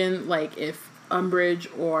imagine like if Umbridge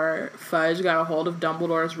or Fudge got a hold of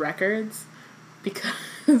Dumbledore's records?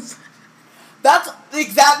 Because that's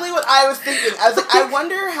exactly what I was thinking. I was like, I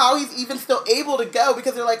wonder how he's even still able to go,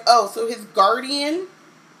 because they're like, oh, so his guardian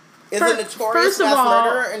is a notorious mass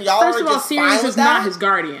murderer, and y'all are just fine with that? Sirius is not his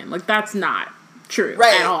guardian. Like, that's not true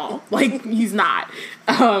at all. Like, he's not.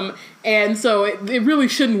 And so it really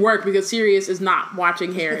shouldn't work, because Sirius is not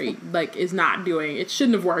watching Harry. Like, is not doing... It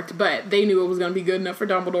shouldn't have worked, but they knew it was going to be good enough for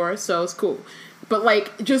Dumbledore, so it's cool. But,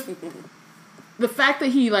 like, just the fact that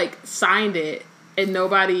he, like, signed it and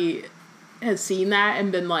nobody has seen that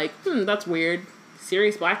and been like, that's weird.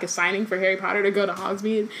 Sirius Black is signing for Harry Potter to go to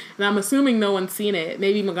Hogsmeade, and I'm assuming no one's seen it.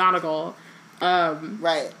 Maybe McGonagall.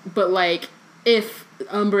 Right. But, like, if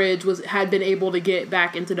Umbridge had been able to get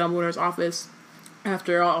back into Dumbledore's office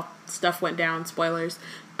after all stuff went down, spoilers,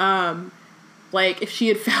 like, if she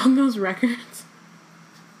had found those records,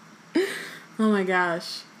 oh my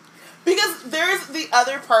gosh. Because there's the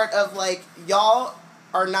other part of, like, y'all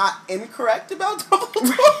are not incorrect about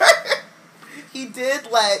Dumbledore. He did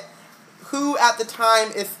let who at the time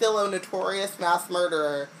is still a notorious mass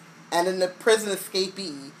murderer and in the prison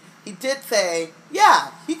escapee, he did say,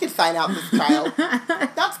 yeah, he could sign out this child.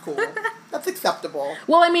 That's cool. That's acceptable.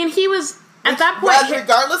 Well, I mean, he was, at that point...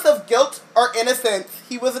 regardless of guilt or innocence,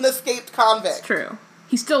 he was an escaped convict. It's true.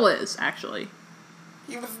 He still is, actually.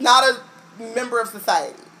 He was not a member of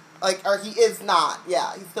society. Like, or he is not.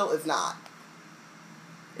 Yeah, he still is not.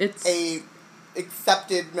 It's... a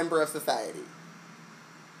accepted member of society.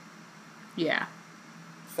 Yeah.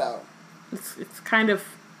 So. It's kind of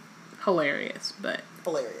hilarious, but...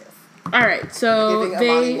 Hilarious. Alright, so giving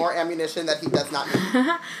Amani more ammunition that he does not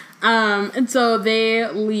need. And so they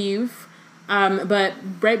leave, but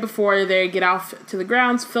right before they get off to the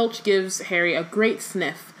grounds, Filch gives Harry a great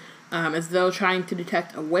sniff, as though trying to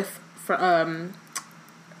detect a whiff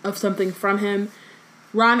of something from him.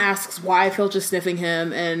 Ron asks why Filch is sniffing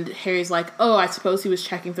him, and Harry's like, oh, I suppose he was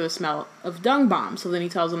checking for the smell of dung bombs. So then he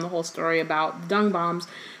tells him the whole story about the dung bombs.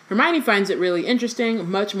 Hermione finds it really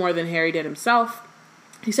interesting, much more than Harry did himself.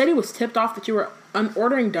 He said he was tipped off that you were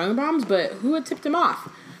ordering dung bombs, but who had tipped him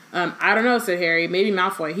off? I don't know, said Harry. Maybe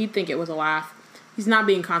Malfoy. He'd think it was a laugh. He's not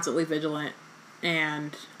being constantly vigilant.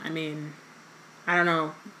 And, I mean, I don't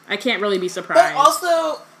know. I can't really be surprised. But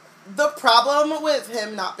also, the problem with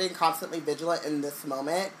him not being constantly vigilant in this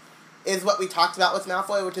moment is what we talked about with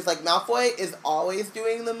Malfoy, which is, like, Malfoy is always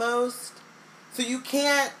doing the most. So you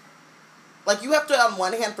can't, like, you have to, on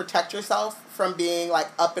one hand, protect yourself from being, like,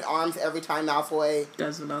 up in arms every time Malfoy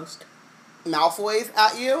does the most. Malfoy's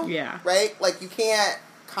at you. Yeah. Right? Like, you can't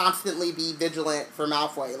constantly be vigilant for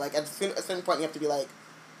Malfoy. Like, at a certain point, you have to be like,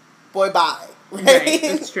 boy, bye. Right?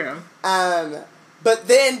 That's true. But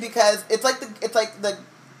then, because it's like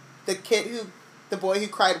the kid the boy who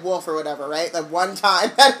cried wolf or whatever, right? The one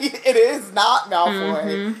time that it is not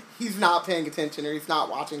Malfoy, he's not paying attention or he's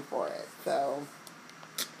not watching for it. So,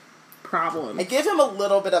 problem. I give him a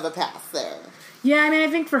little bit of a pass there. Yeah, I mean,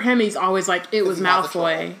 I think for him, he's always like, it was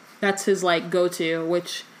Malfoy. That's his, like, go-to,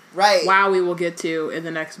 which, right. Wow, we will get to in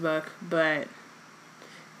the next book. But,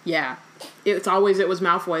 yeah, it was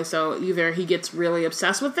Malfoy, so either he gets really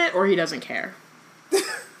obsessed with it or he doesn't care.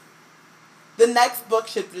 The next book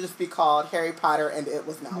should just be called Harry Potter and It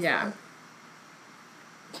Was Malfoy. Yeah.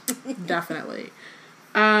 Definitely.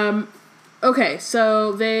 Okay,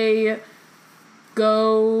 so they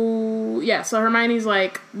go... Yeah, so Hermione's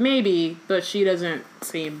like, maybe, but she doesn't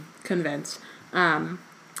seem convinced.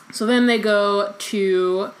 So then they go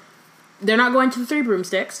to... They're not going to the Three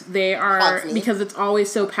Broomsticks. They are... Because it's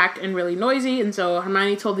always so packed and really noisy, and so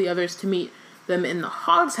Hermione told the others to meet them in the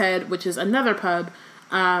Hogshead, which is another pub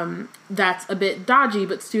that's a bit dodgy,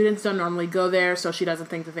 but students don't normally go there, so she doesn't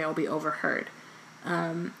think that they will be overheard.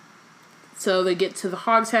 So they get to the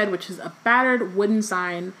Hogshead, which is a battered wooden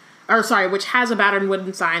sign, which has a battered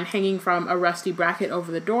wooden sign hanging from a rusty bracket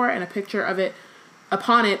over the door and a picture of it,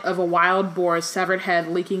 upon it, of a wild boar's severed head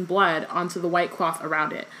leaking blood onto the white cloth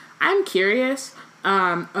around it. I'm curious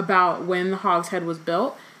about when the Hogshead was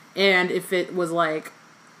built and if it was like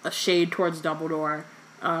a shade towards Dumbledore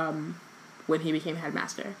when he became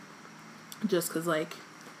headmaster. Just because, like,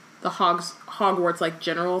 the Hogwarts, like,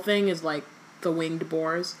 general thing is, like, the winged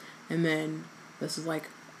boars, and then this is, like,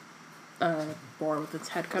 a boar with its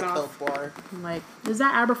head cut off. Boar. Like, is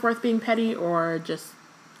that Aberforth being petty, or just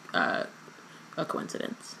a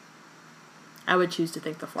coincidence? I would choose to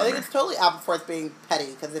think the I former. think it's totally Aberforth being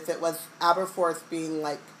petty, because if it was Aberforth being,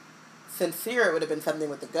 like, sincere, it would have been something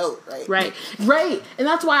with the goat, right? Right. And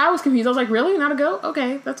that's why I was confused. I was like, really? Not a goat?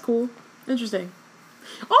 Okay, that's cool. Interesting.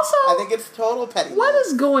 Also, I think it's total petty. What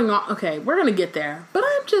is going on? Okay, we're going to get there. But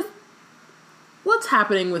I'm just... What's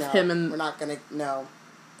happening with him and... We're not going to... No.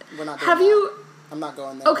 We're not doing Have that. you... I'm not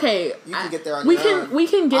going there. Okay. You can get there on your own. We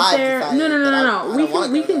can get there. No.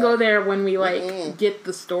 We can go there when we, like, get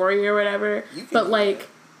the story or whatever. But, like...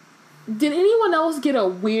 Did anyone else get a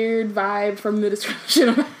weird vibe from the description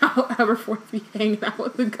of how Aberforth be hanging out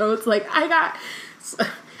with the goats? Like, I got...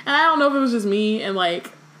 And I don't know if it was just me and,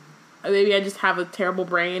 like... Maybe I just have a terrible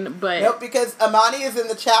brain, but... Nope, because Amani is in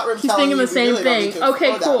the chat room he's thinking the same thing.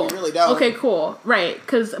 Okay, cool. We really don't. Okay, cool. Right.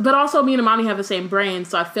 But also me and Amani have the same brain,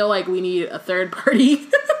 so I feel like we need a third party.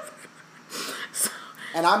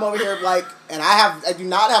 And I'm over here like... And I do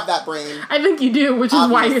not have that brain. I think you do, which is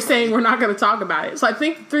why you're saying we're not going to talk about it. So I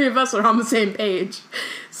think 3 of us are on the same page.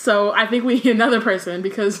 So I think we need another person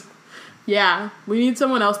because... Yeah, we need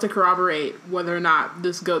someone else to corroborate whether or not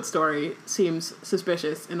this goat story seems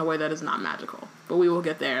suspicious in a way that is not magical. But we will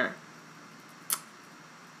get there.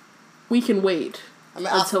 We can wait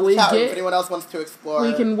until we get... If anyone else wants to explore...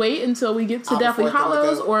 We can wait until we get to Deathly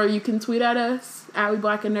Hallows, or you can tweet at us, at We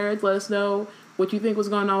Black and Nerds, let us know what you think was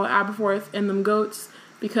going on with Aberforth and them goats,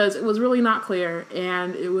 because it was really not clear,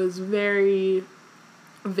 and it was very...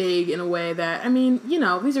 vague in a way that, I mean, you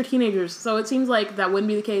know, these are teenagers, so it seems like that wouldn't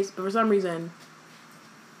be the case, but for some reason...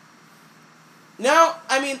 No,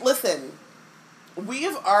 I mean, listen, we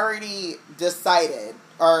have already decided,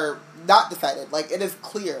 or not decided, like, it is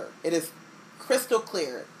clear, it is crystal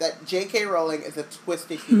clear that J.K. Rowling is a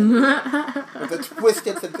twisted human with a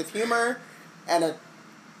twisted sense of humor and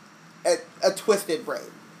a twisted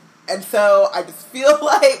brain. And so I just feel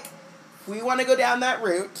like if we want to go down that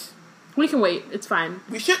route... We can wait. It's fine.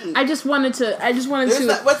 We shouldn't. I just wanted to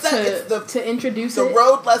to introduce the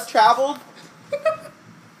road less traveled.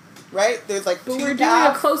 Right? There's like but 2 we're paths,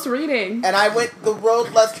 doing a close reading. and I went the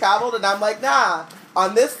road less traveled, and I'm like, nah.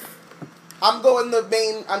 On this, I'm going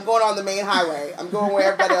on the main highway. I'm going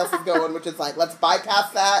where everybody else is going, which is like, let's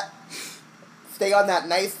bypass that. Stay on that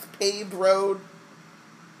nice paved road.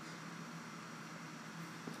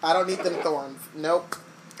 I don't need them thorns. Nope.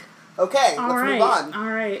 Okay, let's move on. All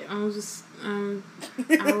right.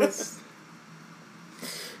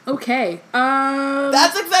 Okay.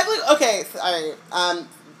 That's exactly... Okay, sorry.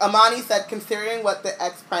 Amani said, considering what the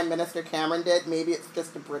ex-Prime Minister Cameron did, maybe it's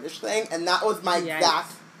just a British thing. And that was my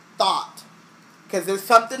exact thought. Because there's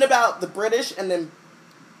something about the British and then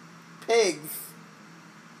pigs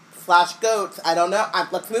 / goats. I don't know.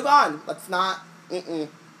 Let's move on. Let's not...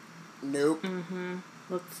 Nope. Mm-hmm.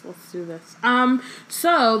 Let's do this.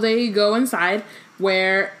 So they go inside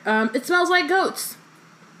where it smells like goats,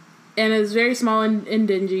 and it's very small and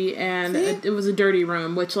dingy, and it was a dirty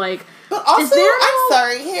room. Which, like, but also, I'm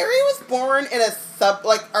sorry, Harry was born in a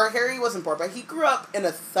or Harry wasn't born, but he grew up in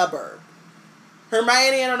a suburb.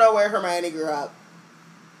 Hermione, I don't know where Hermione grew up.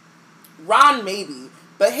 Ron, maybe,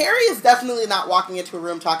 but Harry is definitely not walking into a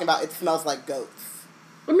room talking about it smells like goats.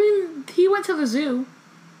 I mean, he went to the zoo.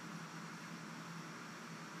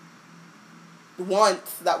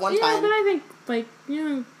 That one time. Yeah, but I think, like, you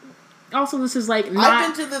know, also this is like not...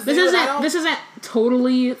 I've been to the zoo. This isn't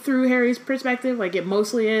totally through Harry's perspective. Like, it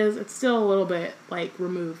mostly is. It's still a little bit, like,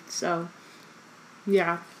 removed. So,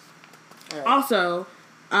 yeah. Right. Also,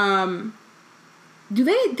 do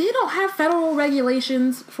they don't have federal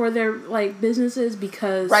regulations for their, like, businesses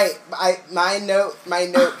because... Right. My note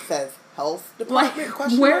says health department,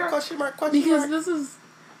 like, question mark. Because this is...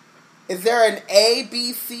 Is there an A,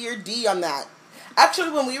 B, C, or D on that?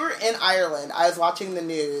 Actually, when we were in Ireland, I was watching the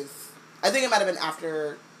news. I think it might have been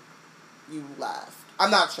after you left.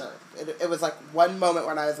 I'm not sure. It was like one moment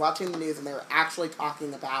when I was watching the news and they were actually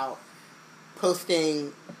talking about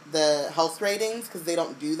posting the health ratings because they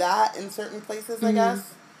don't do that in certain places, I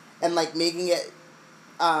guess. And like making it,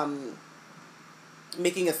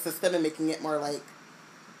 making a system and making it more like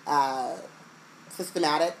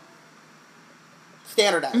systematic.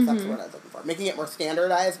 Standardized, that's what I was looking for. Making it more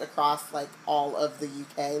standardized across, like, all of the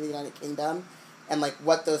UK, the United Kingdom, and, like,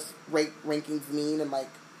 what those rankings mean, and, like,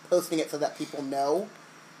 posting it so that people know.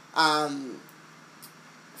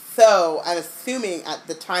 So, I'm assuming at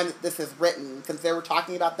the time that this is written, because they were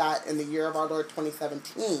talking about that in the year of our Lord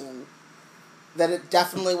 2017, that it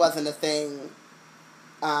definitely wasn't a thing.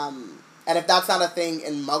 And if that's not a thing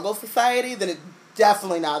in Muggle society, then it's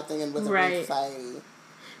definitely not a thing in Wizarding society.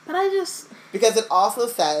 But I just... Because it also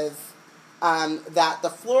says that the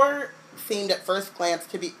floor seemed at first glance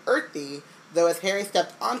to be earthy, though as Harry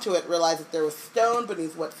stepped onto it, realized that there was stone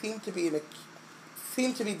beneath what seemed to be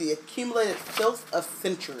the accumulated filth of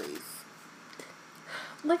centuries.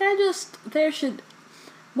 Like,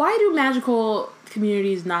 why do magical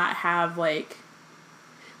communities not have, like,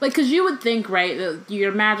 because you would think, right, that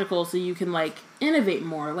you're magical so you can, like, innovate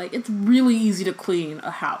more. Like, it's really easy to clean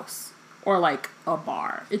a house or, like, a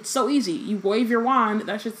bar. It's so easy. You wave your wand,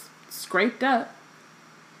 that's just scraped up.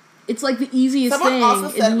 It's, like, the easiest thing, also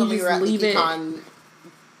said and when you we were just at leave it. LeakyCon,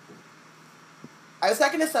 I was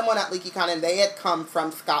talking to someone at LeakyCon, and they had come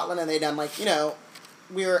from Scotland, and they'd done, like, you know,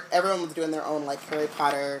 everyone was doing their own, like, Harry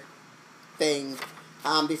Potter thing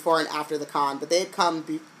before and after the con, but they had come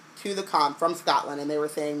to the con from Scotland, and they were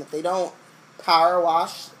saying that they don't power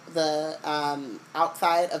wash the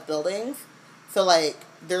outside of buildings, so, like,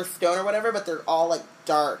 they're stone or whatever, but they're all, like,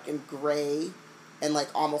 dark and gray and, like,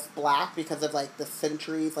 almost black because of, like, the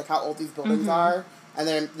centuries, like, how old these buildings are, and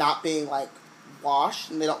they're not being, like,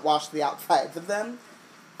 washed, and they don't wash the outsides of them.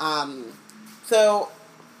 So,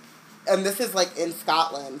 and this is, like, in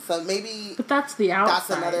Scotland, so maybe... But that's the outside. That's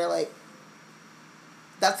another, like...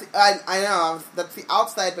 I know, that's the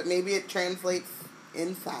outside, but maybe it translates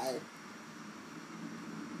inside.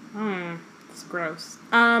 It's gross.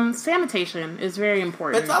 Sanitation is very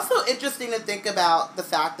important. But it's also interesting to think about the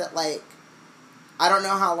fact that, like, I don't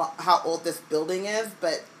know how old this building is,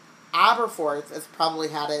 but Aberforth has probably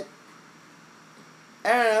had it, I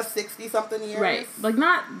don't know, 60-something years. Right. Like,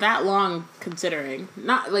 not that long, considering.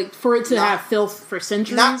 Not, like, for it to have filth for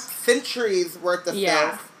centuries. Not centuries worth of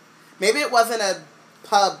filth. Maybe it wasn't a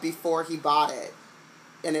pub before he bought it,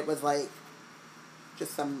 and it was, like,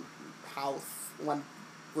 just some house, one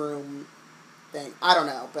room thing. I don't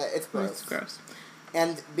know, but it's gross. It's gross.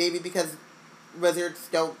 And maybe because wizards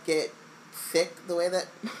don't get sick the way that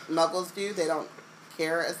muggles do, they don't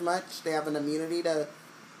care as much. They have an immunity to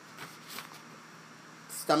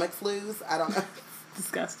stomach flus. I don't know.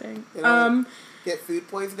 Disgusting. They don't get food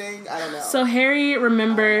poisoning. I don't know. So Harry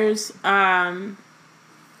remembers...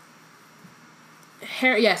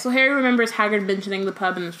 Harry remembers Hagrid mentioning the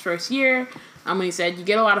pub in his first year, when he said, "You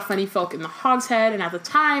get a lot of funny folk in the Hogshead," and at the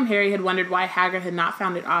time, Harry had wondered why Hagrid had not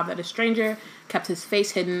found it odd that a stranger kept his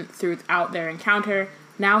face hidden throughout their encounter.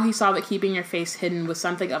 Now he saw that keeping your face hidden was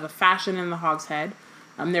something of a fashion in the Hogshead.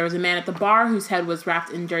 There was a man at the bar whose head was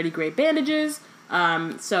wrapped in dirty gray bandages.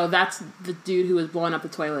 So that's the dude who was blowing up the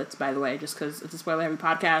toilets, by the way, just because it's a spoiler-heavy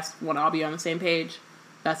podcast. Want to all be on the same page.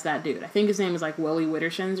 That's that dude. I think his name is, like, Willie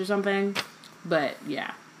Wittershins or something. But,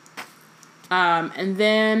 yeah. And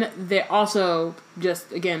then they also,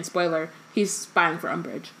 just, again, spoiler, he's spying for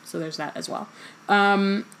Umbridge. So there's that as well.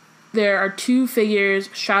 There are two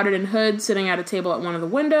figures shrouded in hoods sitting at a table at one of the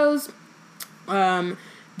windows.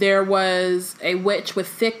 There was a witch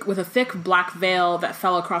with a thick black veil that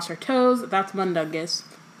fell across her toes. That's Mundungus,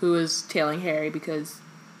 who is tailing Harry because,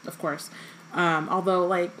 of course. Although,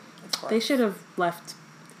 like, they should have left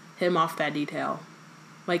him off that detail.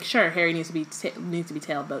 Like, sure, Harry needs to be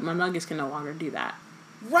tailed, but Mundungus can no longer do that.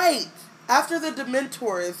 Right! After the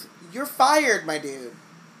Dementors, you're fired, my dude.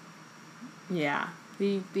 Yeah,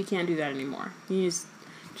 he can't do that anymore. You just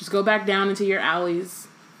go back down into your alleys,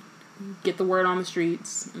 get the word on the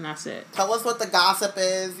streets, and that's it. Tell us what the gossip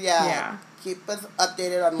is. Yeah. Keep us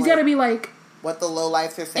updated on. He's got to be like what the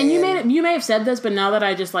lowlifes are saying. And you may have said this, but now that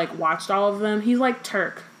I just, like, watched all of them, he's like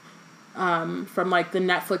Turk, from, like, the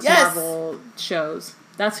Netflix Marvel shows.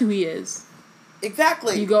 That's who he is.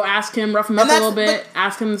 Exactly. You go ask him, rough him up a little bit,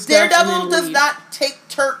 ask him stuff, Daredevil and then does leave. not take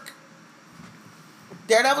Turk.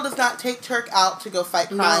 Daredevil does not take Turk out to go fight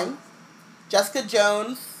crime. No. Jessica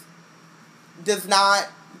Jones does not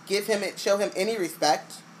show him any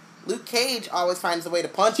respect. Luke Cage always finds a way to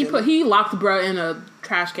punch him. He locked bro in a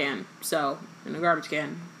trash can, in a garbage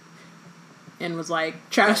can, and was like,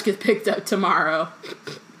 "Trash gets picked up tomorrow."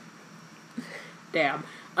 Damn.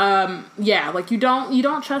 Like, you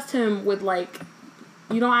don't trust him with, like,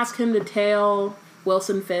 you don't ask him to tail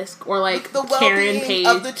Wilson Fisk or, like, the Karen Page.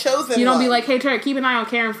 Of the chosen you don't one. be like, "Hey, Turk, keep an eye on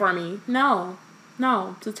Karen for me." No,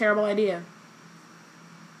 it's a terrible idea.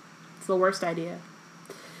 It's the worst idea.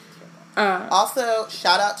 Also,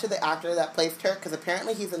 shout out to the actor that plays Turk, because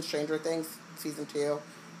apparently he's in Stranger Things season 2,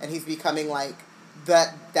 and he's becoming, like,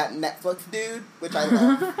 that Netflix dude, which I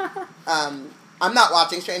love. I'm not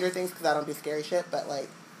watching Stranger Things because I don't do scary shit, but, like,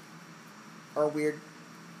 or weird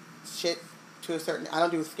shit to a certain... I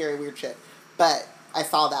don't do scary, weird shit. But I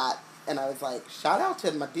saw that, and I was like, shout out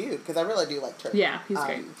to my dude, because I really do like Turk. Yeah, he's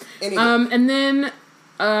great. Anyway. And then,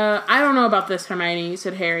 I don't know about this, Hermione,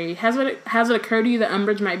 said Harry. Has it occurred to you that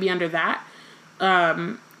Umbridge might be under that?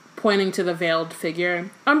 pointing to the veiled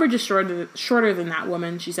figure. Umbridge is shorter than that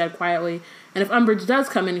woman, she said quietly. And if Umbridge does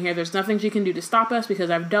come in here, there's nothing she can do to stop us because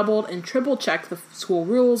I've doubled and triple checked the school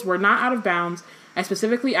rules. We're not out of bounds. I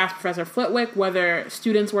specifically asked Professor Flitwick whether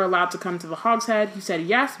students were allowed to come to the Hogshead. He said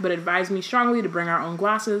yes, but advised me strongly to bring our own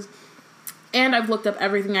glasses. And I've looked up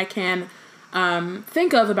everything I can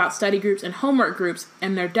think of about study groups and homework groups,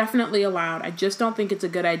 and they're definitely allowed. I just don't think it's a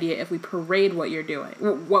good idea if we parade what we're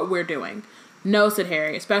doing. No, said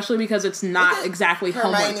Harry, especially because it's not exactly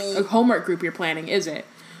a homework group you're planning, is it?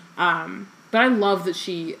 But I love that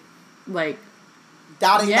she, like...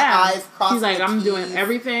 Dotting the I's, crossing she's like, the I'm T's, doing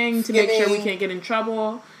everything to make sure we can't get in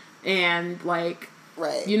trouble. And, like...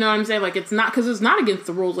 Right. You know what I'm saying? Like, it's not... Because it's not against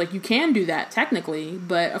the rules. Like, you can do that, technically.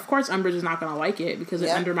 But, of course, Umbridge is not going to like it because it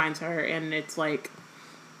undermines her. And it's, like...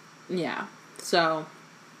 Yeah. So...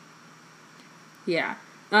 Yeah.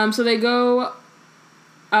 So they go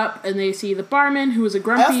up and they see the barman, who is a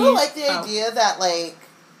grumpy... I also like the idea that, like...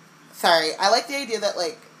 Sorry. I like the idea that,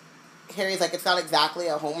 like... Harry's like, it's not exactly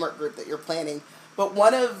a homework group that you're planning. But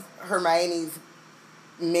one of Hermione's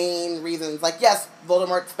main reasons, like, yes,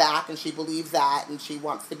 Voldemort's back and she believes that and she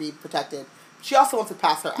wants to be protected. She also wants to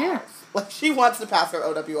pass her hours. Like, she wants to pass her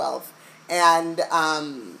OWLs. And,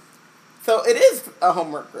 so it is a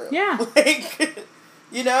homework group. Yeah. Like,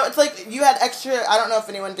 you know, it's like you had extra, I don't know if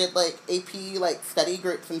anyone did, like, AP, like, study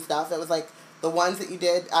groups and stuff. It was, like, the ones that you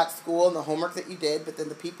did at school and the homework that you did, but then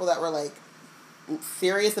the people that were, like,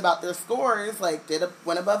 serious about their scores, like,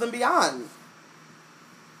 went above and beyond.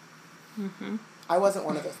 Mm-hmm. I wasn't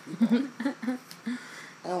one of those people.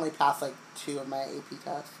 I only passed, like, 2 of my AP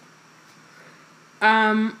tests.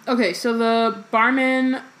 Okay, so the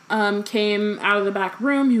barman came out of the back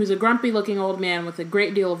room. He was a grumpy-looking old man with a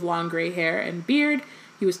great deal of long gray hair and beard.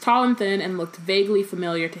 He was tall and thin and looked vaguely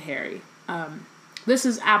familiar to Harry. This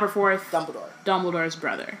is Aberforth, Dumbledore's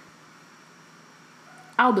brother.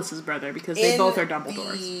 Albus's brother, because they both are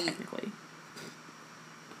Dumbledores, technically.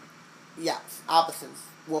 Yes, Albus's.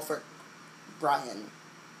 Wilford Bryan.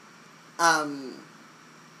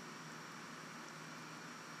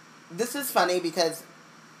 This is funny because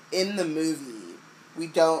in the movie, we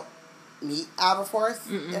don't meet Aberforth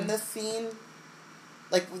in this scene.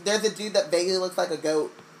 Like, there's a dude that vaguely looks like a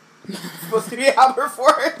goat. Supposed to be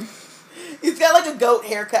Aberforth. He's got, like, a goat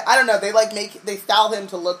haircut. I don't know, they style him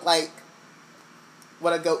to look like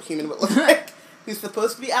what a goat human would look like. He's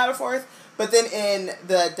supposed to be Aberforth. But then in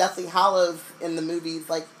the Deathly Hallows in the movies,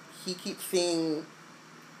 like, he keeps seeing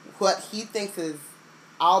what he thinks is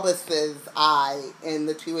Albus's eye in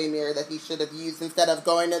the two-way mirror that he should have used instead of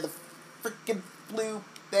going to the freaking blue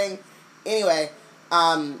thing. Anyway,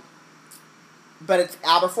 but it's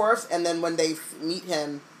Aberforth, and then when they meet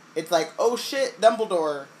him, it's like, oh shit,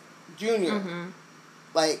 Dumbledore Jr. Mm-hmm.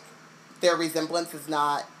 Like, their resemblance is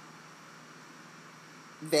not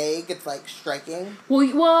vague, it's like striking.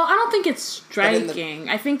 Well, I don't think it's striking.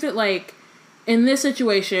 I think that, like, in this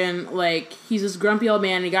situation, like, he's this grumpy old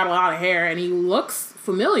man and he got a lot of hair and he looks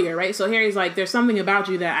familiar, right? So Harry's like, there's something about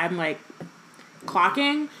you that I'm, like,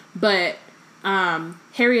 clocking, but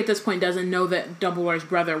Harry at this point doesn't know that Dumbledore's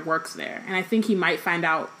brother works there, and I think he might find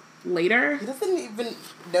out later. He doesn't even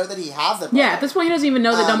know that he has a brother. Yeah, at this point he doesn't even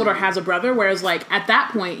know that Dumbledore has a brother, whereas, like, at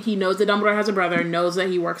that point he knows that Dumbledore has a brother, knows that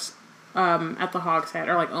he works at the Hogshead,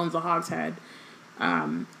 or, like, owns the Hogshead. So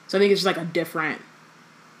I think it's just, like, a different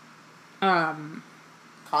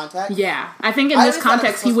context? Yeah. I think in this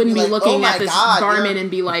context he wouldn't be looking at this barman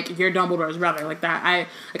and be like, you're Dumbledore's brother, like that.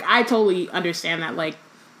 I totally understand that. Like,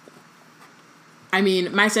 I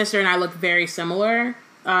mean, my sister and I look very similar,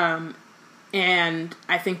 and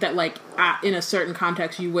I think that, like, in a certain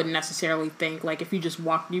context you wouldn't necessarily think, like, if you just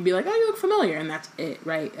walked, you'd be like, oh, you look familiar, and that's it,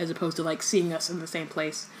 right? As opposed to, like, seeing us in the same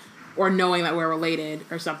place or knowing that we're related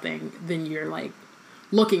or something, then you're, like,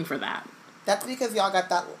 looking for that. That's because y'all got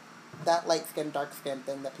that light skin, dark skin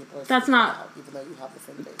thing that people are that's not about, even though you have the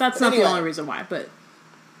same face. That's not the only reason why, but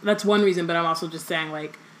that's one reason, but I'm also just saying,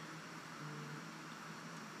 like,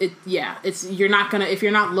 if you're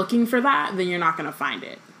not looking for that, then you're not gonna find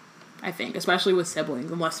it, I think, especially with siblings,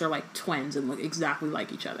 unless they're, like, twins and look exactly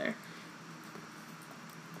like each other.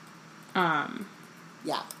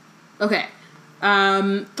 Yeah. Okay. 3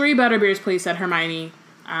 butterbeers, please, said Hermione.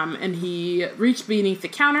 And he reached beneath the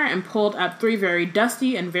counter and pulled up 3 very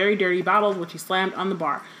dusty and very dirty bottles, which he slammed on the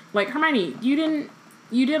bar. Like, Hermione, you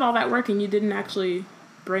did all that work and you didn't actually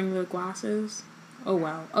bring the glasses? Oh,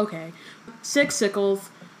 well. Okay. 6 sickles.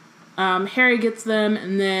 Harry gets them,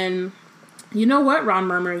 and then, you know what, Ron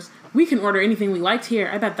murmurs, we can order anything we liked here.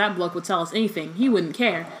 I bet that bloke would sell us anything. He wouldn't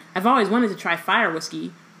care. I've always wanted to try fire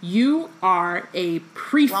whiskey. You are a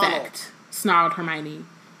prefect, snarled Hermione.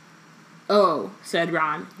 "Oh," said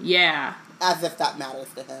Ron. "Yeah." As if that matters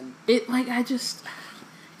to him.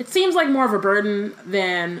 It seems like more of a burden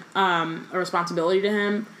than a responsibility to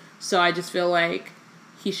him. So I just feel like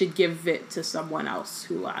he should give it to someone else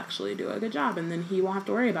who will actually do a good job, and then he won't have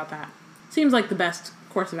to worry about that. Seems like the best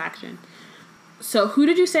course of action. So, who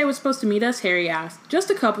did you say was supposed to meet us? Harry asked. Just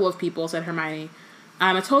a couple of people, said Hermione.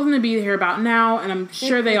 I told them to be here about now, and I'm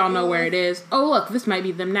sure they all know where it is. Oh, look, this might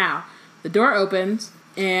be them now. The door opens,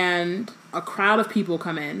 and a crowd of people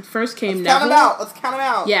come in. First came Neville. Let's count them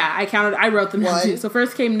out. Yeah, I wrote them down too. So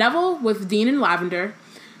first came Neville with Dean and Lavender.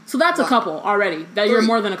 So that's a couple already. You're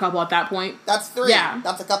more than a couple at that point. That's 3. Yeah.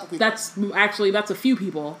 That's a couple people. That's a few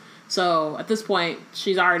people. So at this point,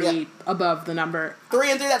 she's already above the number.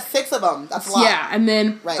 3 and 3, that's 6 of them. That's a lot. Yeah, and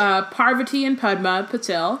then Parvati and Padma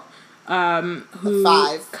Patil, who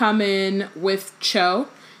 5. come in with Cho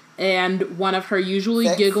and one of her usually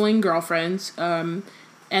 6. giggling girlfriends. And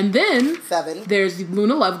then 7. There's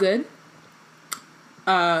Luna Lovegood.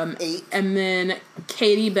 8. And then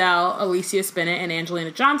Katie Bell, Alicia Spinnet, and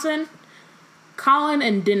Angelina Johnson. Colin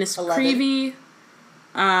and Dennis 11. Creevy.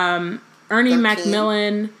 Ernie 13.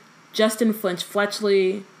 Macmillan. Justin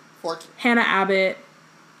Fletchley. 14. Hannah Abbott.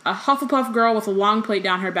 A Hufflepuff girl with a long plait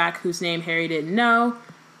down her back whose name Harry didn't know.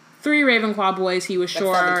 3 Ravenclaw boys he was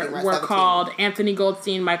sure 17, right? were 17. called Anthony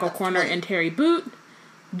Goldstein, Michael Corner, 20. and Terry Boot.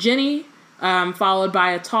 Ginny, followed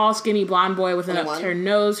by a tall, skinny blonde boy with 21. an upturned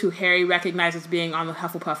nose who Harry recognized as being on the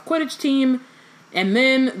Hufflepuff Quidditch team. And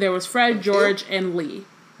then there was Fred, 22. George, and Lee.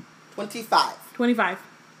 25. 25.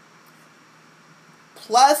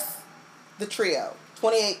 Plus the trio.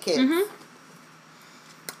 28 kids. Mm-hmm.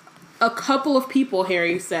 A couple of people,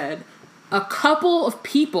 Harry said. A couple of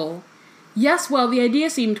people. Yes, well, the idea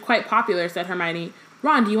seemed quite popular, said Hermione.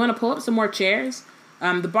 Ron, do you want to pull up some more chairs?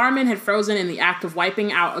 The barman had frozen in the act of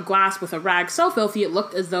wiping out a glass with a rag so filthy it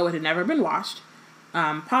looked as though it had never been washed.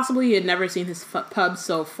 Possibly he had never seen his pub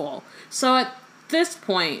so full. So at this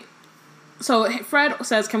point, Fred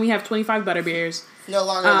says, can we have 25 butterbeers? No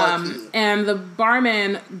longer low-key. And the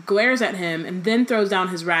barman glares at him and then throws down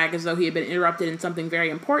his rag as though he had been interrupted in something very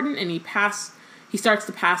important, and he starts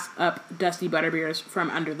to pass up dusty butterbeers from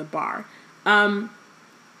under the bar.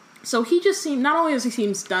 So he just not only does he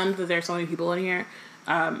seem stunned that there's so many people in here,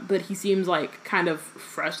 but he seems like kind of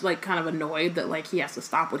fresh, like kind of annoyed that like he has to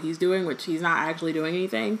stop what he's doing, which he's not actually doing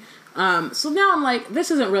anything. So now I'm like,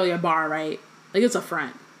 this isn't really a bar, right? Like it's a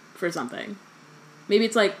front for something. Maybe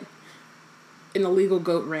it's like an illegal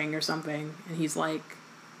goat ring or something, and he's like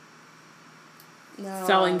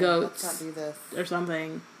selling goats let's not do this. or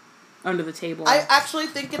something under the table. I actually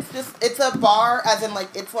think it's a bar, as in like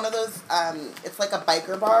it's one of those it's like a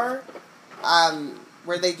biker bar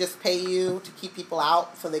where they just pay you to keep people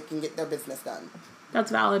out so they can get their business done. That's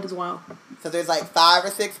valid as well. So there's like 5 or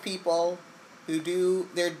 6 people who do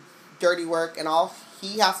their dirty work, and all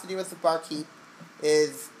he has to do as the barkeep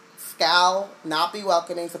is scowl, not be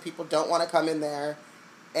welcoming so people don't want to come in there,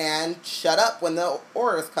 and shut up when the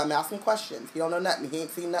orders come asking questions. He don't know nothing. He ain't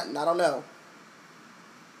seen nothing. I don't know.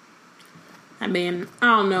 I mean, I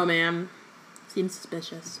don't know, man. Seems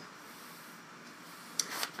suspicious.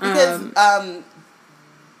 Because,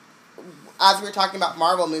 as we were talking about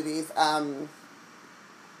Marvel movies, I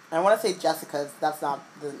want to say Jessica's. That's not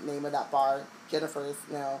the name of that bar. Jennifer's,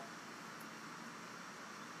 no.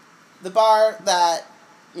 The bar that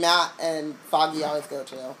Matt and Foggy always go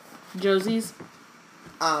to. Josie's?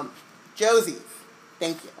 Josie's.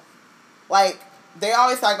 Thank you. Like, they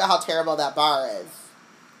always talk about how terrible that bar is.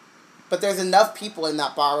 But there's enough people in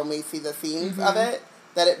that bar when we see the scenes of it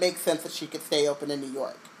that it makes sense that she could stay open in New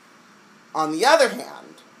York. On the other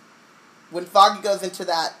hand, when Foggy goes into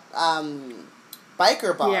that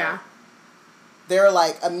biker bar, they're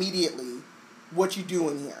like immediately, "What you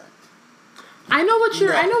doing here?" I know what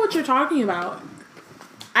you're talking about.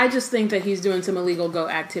 I just think that he's doing some illegal goat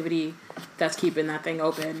activity that's keeping that thing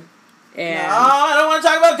open. And no, I don't want to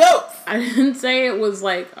talk about goats. I didn't say it was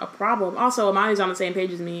like a problem. Also, Amani's on the same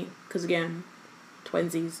page as me because again,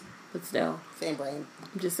 twinsies, but still, same brain.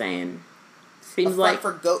 I'm just saying. Seems like like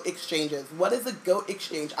for goat exchanges. What is a goat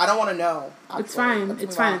exchange? I don't want to know. Actually. It's fine. Let's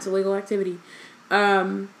It's move fine. on. It's illegal activity.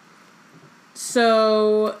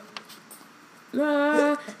 So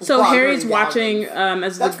Harry's watching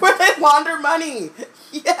as that's where they launder money.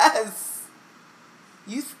 Yes.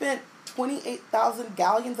 You spent 28,000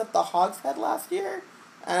 galleons at the Hogshead last year,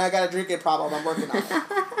 and I got a drinking problem. I'm working on it.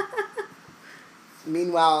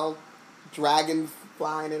 Meanwhile, dragons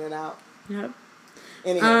flying in and out. Yep.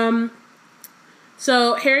 Anyway.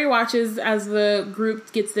 So Harry watches as the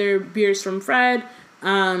group gets their beers from Fred.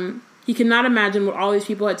 He could not imagine what all these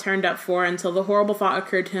people had turned up for until the horrible thought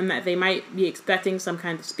occurred to him that they might be expecting some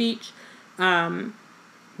kind of speech.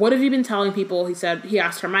 What have you been telling people? He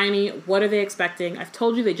asked Hermione. What are they expecting? I've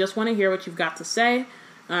told you they just want to hear what you've got to say.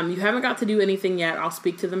 You haven't got to do anything yet. I'll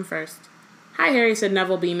speak to them first. Hi, Harry, said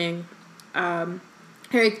Neville, beaming.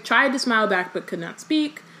 Harry tried to smile back but could not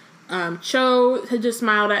speak. Cho had just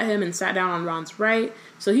smiled at him and sat down on Ron's right.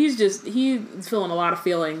 So he's feeling a lot of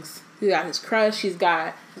feelings. He's got his crush. He's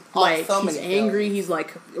got, like, he's angry. He's,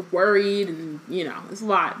 like, worried. And, you know, there's a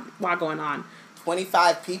lot going on.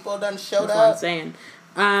 25 people done showed That's up. What I'm saying.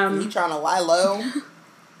 He trying to lie low.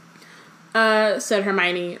 Said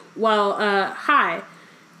Hermione. Well, hi.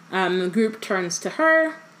 The group turns to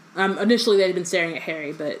her. Initially they had been staring at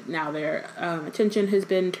Harry, but now their attention has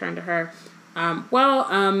been turned to her.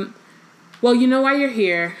 Well, you know why you're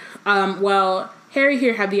here. Harry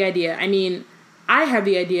here had the idea. I have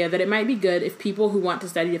the idea that it might be good if people who want to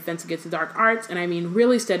study Defense Against the Dark Arts, and I mean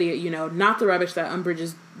really study it, you know, not the rubbish that Umbridge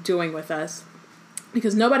is doing with us,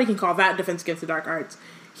 because nobody can call that Defense Against the Dark Arts.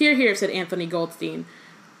 Here, said Anthony Goldstein.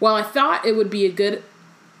 Well, I thought it would be good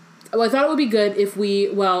if we,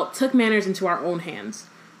 took manners into our own hands.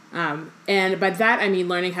 And by that, I mean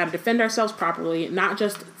learning how to defend ourselves properly, not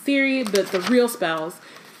just theory, but the real spells.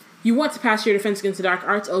 You want to pass your Defense Against the Dark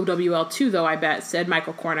Arts OWL too, though, I bet, said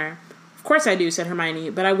Michael Corner. Of course I do, said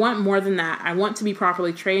Hermione, but I want more than that. I want to be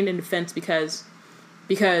properly trained in defense because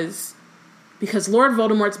Lord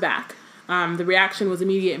Voldemort's back. The reaction was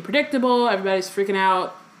immediate and predictable. Everybody's freaking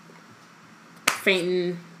out,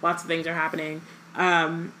 fainting, lots of things are happening.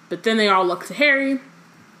 But then they all look to Harry.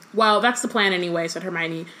 Well, that's the plan anyway, said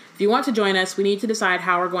Hermione. If you want to join us, we need to decide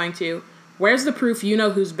how we're going to. Where's the proof you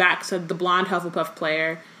know who's back, said the blonde Hufflepuff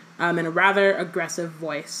player, in a rather aggressive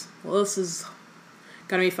voice. Well, this is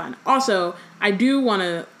gonna be fun. Also, I do want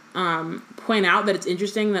to point out that it's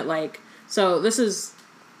interesting that, like, so this is,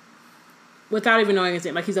 without even knowing his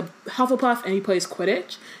name, like, he's a Hufflepuff and he plays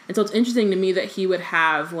Quidditch. And so it's interesting to me that he would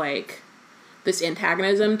have, like, this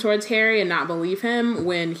antagonism towards Harry and not believe him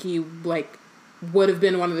when he, like, would have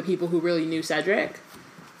been one of the people who really knew Cedric.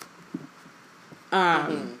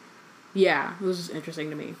 Yeah, it was just interesting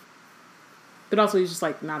to me. But also he's just,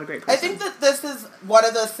 like, not a great person. I think that this is one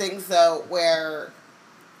of those things, though, where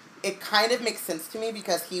it kind of makes sense to me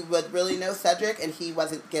because he would really know Cedric and he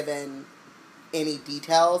wasn't given any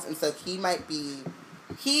details. And so he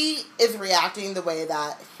is reacting the way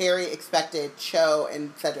that Harry expected Cho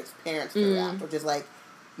and Cedric's parents to react, which is, like,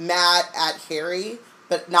 mad at Harry,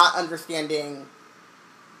 but not understanding,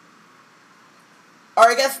 or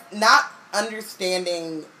I guess not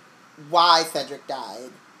understanding why Cedric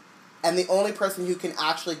died. And the only person who can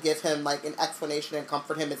actually give him, like, an explanation and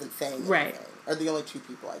comfort him isn't saying anything. Right. Or the only two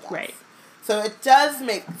people, I guess. Right. So it does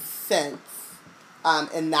make sense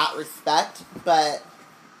in that respect, but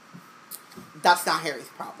that's not Harry's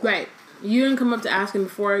problem. Right. You didn't come up to ask him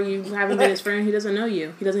before. You haven't been his friend. He doesn't know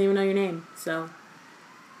you. He doesn't even know your name. So.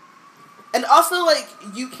 And also, like,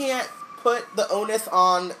 you can't put the onus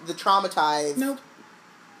on the traumatized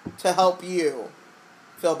to help you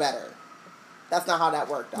feel better. That's not how that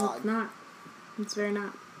worked, dog. It's not. It's very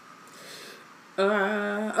not.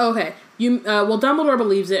 Okay. Dumbledore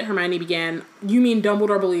believes it, Hermione began. You mean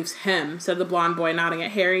Dumbledore believes him, said the blonde boy, nodding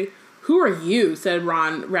at Harry. Who are you, said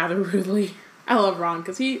Ron, rather rudely. I love Ron,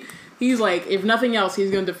 because he's like, if nothing else,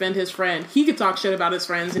 he's going to defend his friend. He could talk shit about his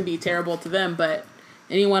friends and be terrible to them, but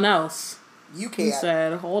anyone else? You can't. He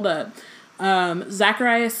said, hold up.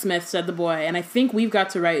 Zacharias Smith, said the boy, and I think we've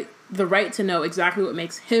got the right to know exactly what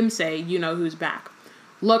makes him say, you know who's back.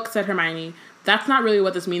 Look, said Hermione, that's not really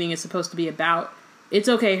what this meeting is supposed to be about. It's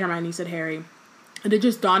okay, Hermione, said Harry. And it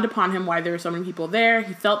just dawned upon him why there were so many people there.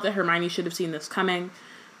 He felt that Hermione should have seen this coming.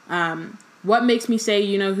 What makes me say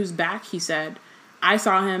you know who's back, he said. I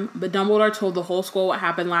saw him, but Dumbledore told the whole school what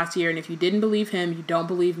happened last year, and if you didn't believe him, you don't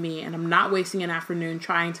believe me, and I'm not wasting an afternoon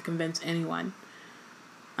trying to convince anyone.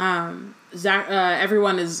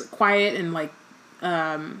 Everyone is quiet, and, like,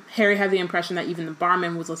 Harry had the impression that even the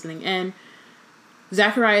barman was listening in.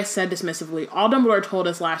 Zacharias said dismissively, all Dumbledore told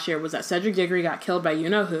us last year was that Cedric Diggory got killed by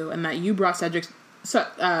you-know-who, and that you brought Cedric's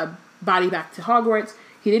body back to Hogwarts.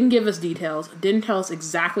 He didn't give us details, didn't tell us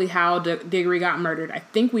exactly how Diggory got murdered. I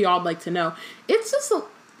think we all like to know. It's just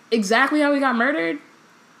exactly how he got murdered?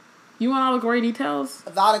 You want all the gory details?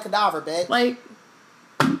 Avada Kedavra, bitch. Like,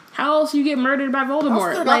 how else you get murdered by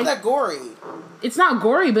Voldemort? They're not that gory. It's not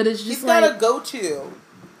gory, but it's just He's got a go-to.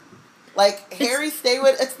 Like, Harry stay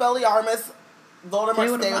with Expelliarmus, Voldemort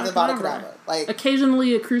stay with Avada Kedavra. Like,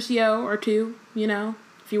 occasionally a Crucio or two, you know,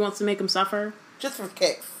 if he wants to make him suffer. Just for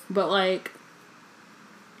kicks. But, like,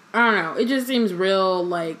 I don't know. It just seems real,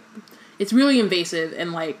 like, It's really invasive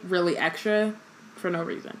and, like, really extra for no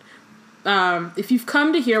reason. If you've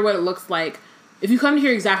come to hear what it looks like, if you come to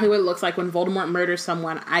hear exactly what it looks like when Voldemort murders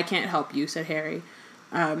someone, I can't help you, said Harry.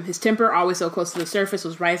 His temper, always so close to the surface,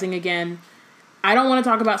 was rising again. I don't want to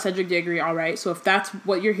talk about Cedric Diggory, all right, so if that's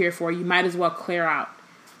what you're here for, you might as well clear out.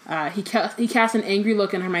 He cast an angry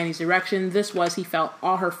look in Hermione's direction. This was, he felt,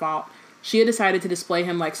 all her fault. She had decided to display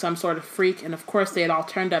him like some sort of freak, and of course they had all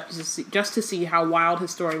turned up just to see how wild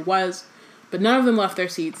his story was. But none of them left their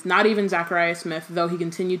seats, not even Zachariah Smith, though he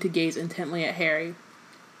continued to gaze intently at Harry.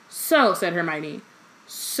 So, said Hermione,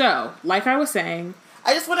 like I was saying...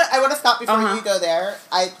 I want to stop before you go there.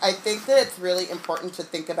 I think that it's really important to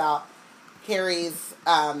think about Harry's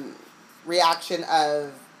reaction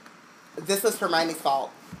of, this was Hermione's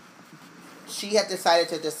fault. She had decided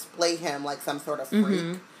to display him like some sort of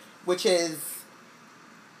freak, which is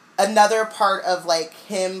another part of, like,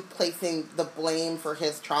 him placing the blame for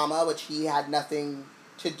his trauma, which he had nothing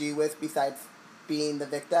to do with besides being the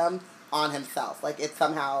victim, on himself. Like, it's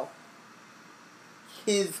somehow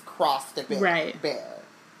his cross to bear.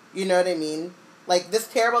 You know what I mean? Like, this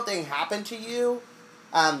terrible thing happened to you.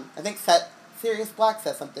 I think Sirius Black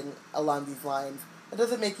says something along these lines. It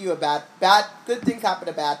doesn't make you a bad... Good things happen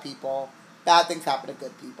to bad people. Bad things happen to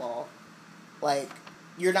good people. Like,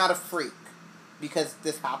 you're not a freak because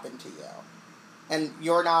this happened to you. And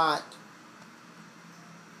you're not...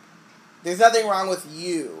 There's nothing wrong with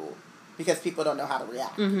you because people don't know how to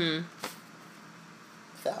react. Mm-hmm.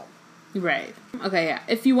 So. Right. Okay, yeah.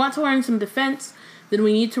 If you want to learn some defense, then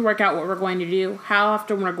we need to work out what we're going to do, how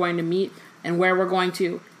often we're going to meet, and where we're going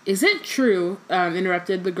to. Is it true,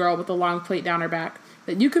 interrupted the girl with the long plate down her back,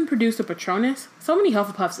 that you can produce a Patronus? So many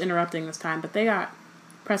Hufflepuffs interrupting this time, but they got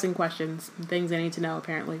pressing questions and things they need to know,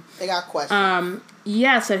 apparently. They got questions.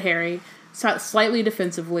 Yeah, said Harry, slightly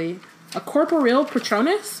defensively. A corporeal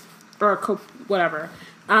Patronus? Or whatever.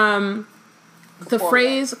 The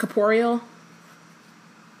phrase corporeal.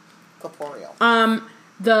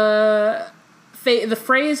 The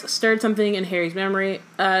phrase stirred something in Harry's memory.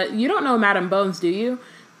 You don't know Madame Bones, do you?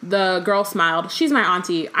 The girl smiled. She's my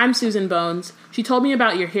auntie. I'm Susan Bones. She told me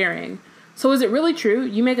about your hearing. So is it really true?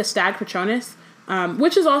 You make a stag Patronus?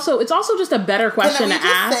 Which is also, it's also just a better question to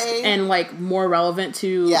ask and, like, more relevant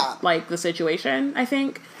to, like, the situation, I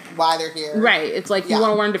think. Why they're here. Right. It's like, you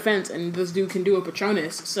want to learn defense, and this dude can do a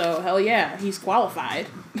Patronus, so hell yeah, he's qualified.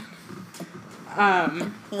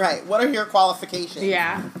 Right. What are your qualifications?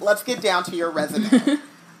 Yeah. Let's get down to your resume.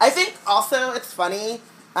 I think also it's funny,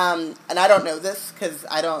 and I don't know this because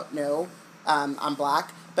I don't know, I'm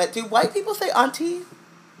black, but do white people say auntie?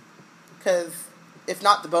 Because if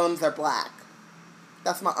not, the Bones are black.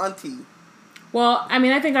 That's my auntie. Well, I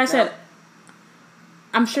mean, I think I said...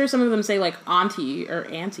 I'm sure some of them say, like, auntie or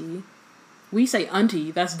auntie. We say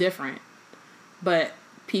auntie. That's different. But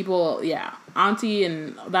people, auntie,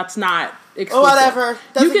 and that's not exclusive. Oh, whatever.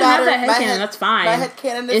 Doesn't you can matter. have that headcanon. That's fine. My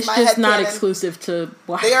headcanon is it's my just not headcanon. Exclusive to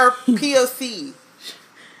black. They are POC.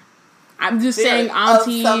 I'm just saying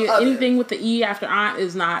auntie, anything with the E after aunt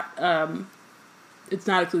is not, it's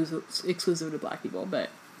not exclusive to black people, but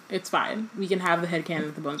it's fine. We can have the headcanon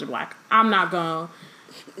that the Bones are black. I'm not gonna,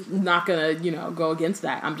 go against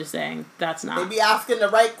that. I'm just saying that's not. They be asking the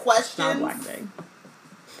right questions. Not a black thing.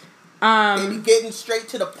 They be getting straight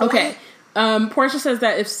to the point. Okay. Portia says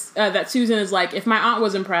that if that Susan is like, if my aunt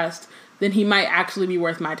was impressed, then he might actually be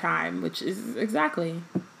worth my time, which is exactly, you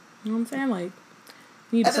know what I'm saying? Like,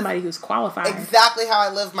 you need somebody who's qualified. Exactly how I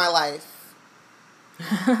live my life.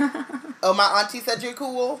 Oh, my auntie said you're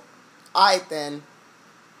cool? Alright then.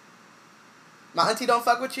 My auntie don't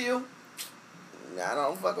fuck with you? I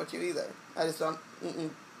don't fuck with you either. I just don't.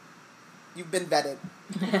 You've been vetted.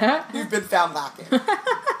 You've been found lacking.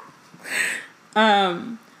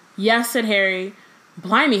 Yes, said Harry.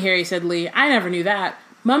 Blimey, Harry, said Lee. I never knew that.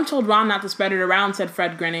 Mum told Ron not to spread it around, said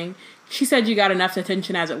Fred, grinning. She said you got enough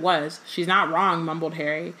attention as it was. She's not wrong, mumbled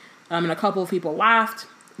Harry. And a couple of people laughed.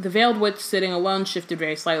 The veiled witch, sitting alone, shifted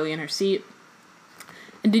very slightly in her seat.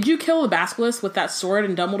 And did you kill the basilisk with that sword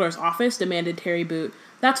in Dumbledore's office? Demanded Terry Boot.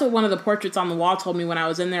 That's what one of the portraits on the wall told me when I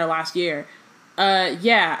was in there last year.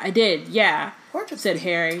 Yeah, I did, yeah. Portraits said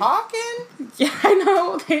Harry. Talking? Yeah, I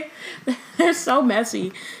know. They're so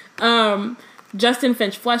messy. Justin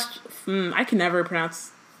Finch I can never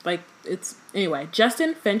pronounce, like, it's... Anyway,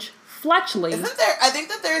 Justin Finch Fletchley. Isn't there... I think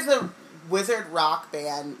that there's a wizard rock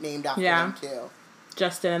band named after him, too.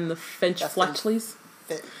 Justin and the Finch Fletchleys.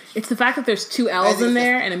 Finch. It's the fact that there's two L's in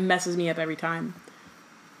there, and it messes me up every time.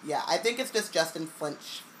 Yeah, I think it's just Justin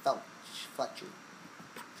Fletchy.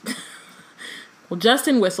 Well,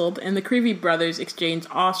 Justin whistled, and the Creevy brothers exchanged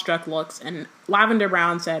awestruck looks, and Lavender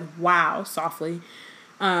Brown said, "Wow," softly.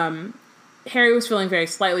 Harry was feeling very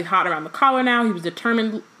slightly hot around the collar now. He was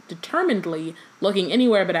determinedly looking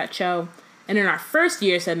anywhere but at Cho. "And in our first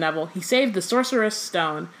year," said Neville, "he saved the Sorcerer's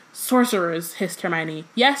Stone." "Sorcerers," hissed Hermione.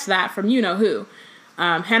 "Yes, that, from you-know-who."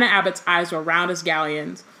 Hannah Abbott's eyes were round as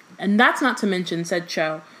galleons. "And that's not to mention," said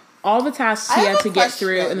Cho, "all the tasks he had to get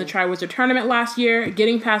through in the Triwizard Tournament last year,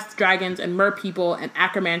 getting past dragons and mer-people and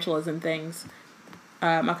acromantulas and things."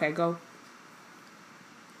 Okay, go.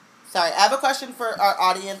 Sorry, I have a question for our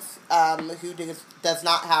audience who does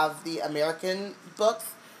not have the American books.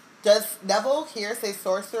 Does Neville here say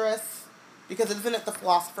sorceress? Because isn't it the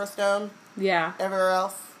Philosopher's Stone? Yeah. Everywhere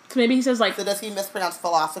else? So maybe he says, like... So does he mispronounce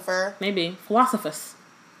philosopher? Maybe. Philosophus.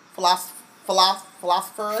 Philosopherus?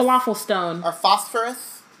 Falafel Stone. Or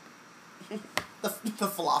phosphorus? the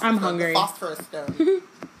philosopher. I'm hungry. The Phosphorus Stone.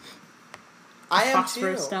 I am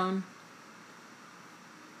Phosphorus too. Stone.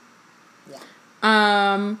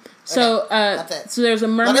 Yeah. So, that's it. So there's a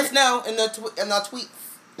mermaid... Let us know in the tweets,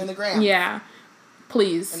 in the gram. Yeah.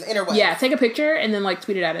 Please. In the interwebs. Yeah, take a picture and then, like,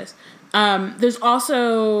 tweet it at us. There's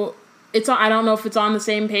also... I don't know if it's on the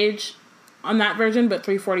same page on that version, but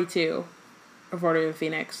 342 of Order of the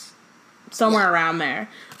Phoenix. Somewhere around there.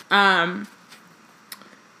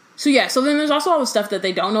 So then there's also all the stuff that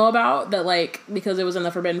they don't know about that, like, because it was in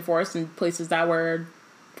the Forbidden Forest and places that were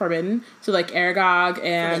forbidden. So, like, Aragog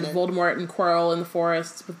and Voldemort and Quirrell in the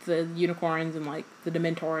forests with the unicorns and, like, the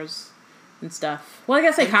Dementors and stuff. Well, I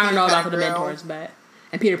guess they kind of know about the Dementors, but...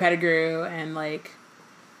 And Peter Pettigrew and, like,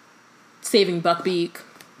 saving Buckbeak.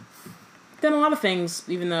 Done a lot of things,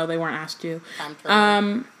 even though they weren't asked to.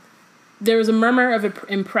 There was a murmur of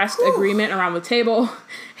impressed agreement around the table.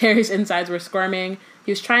 Harry's insides were squirming.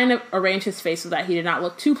 He was trying to arrange his face so that he did not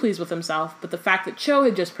look too pleased with himself, but the fact that Cho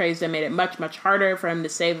had just praised him made it much, much harder for him to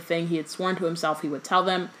say the thing he had sworn to himself he would tell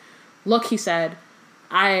them. "Look," he said,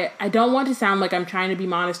 I don't want to sound like I'm trying to be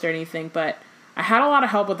modest or anything, but I had a lot of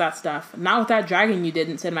help with that stuff. Not with that dragon you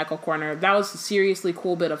didn't," said Michael Corner. "That was a seriously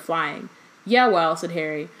cool bit of flying." "Yeah, well," said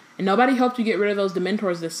Harry. "And nobody helped you get rid of those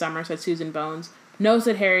Dementors this summer," said Susan Bones. "No,"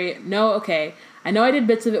 said Harry. "No, okay. I know I did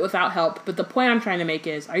bits of it without help, but the point I'm trying to make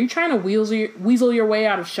is, are you trying to weasel your way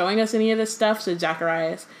out of showing us any of this stuff?" said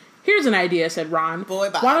Zacharias. "Here's an idea," said Ron. Boy,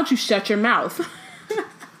 bye. "Why don't you shut your mouth?"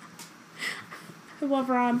 I love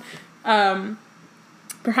Ron.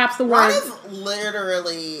 Perhaps the word... Ron is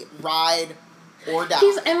literally ride or die.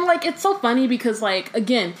 And, like, it's so funny because, like,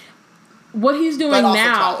 again... What he's doing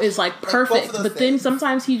now is, like, perfect, but then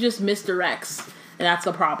sometimes he just misdirects, and that's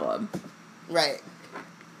the problem. Right.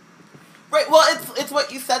 Right, well, it's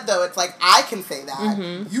what you said, though. It's like, I can say that.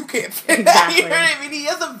 Mm-hmm. You can't say that. You know what I mean? He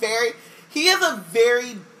has a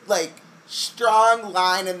very, like, strong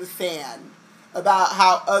line in the sand about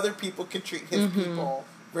how other people can treat his people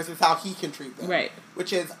versus how he can treat them. Right.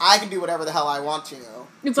 Which is, I can do whatever the hell I want to.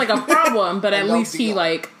 It's like a problem, but at least he,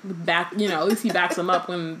 like, at least he backs them up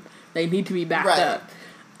when... They need to be backed up.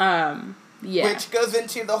 Yeah. Which goes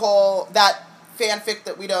into the whole, that fanfic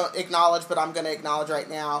that we don't acknowledge, but I'm going to acknowledge right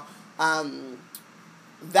now.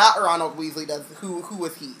 That Ronald Weasley does. Who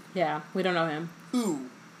was he? Yeah, we don't know him. Who?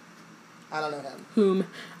 I don't know him.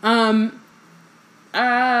 Whom?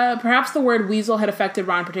 Perhaps the word weasel had affected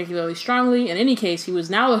Ron particularly strongly. In any case, he was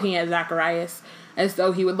now looking at Zacharias as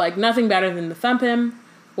though he would like nothing better than to thump him.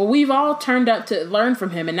 Well, we've all turned up to learn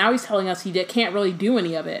from him, and now he's telling us he can't really do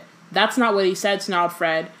any of it. That's not what he said, snarled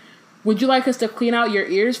Fred. Would you like us to clean out your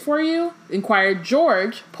ears for you? Inquired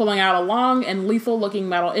George, pulling out a long and lethal-looking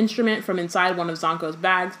metal instrument from inside one of Zonko's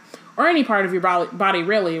bags. Or any part of your body,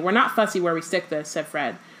 really. We're not fussy where we stick this, said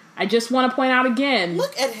Fred. I just want to point out again...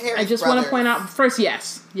 Look at Harry's brothers. I just want to point out... First,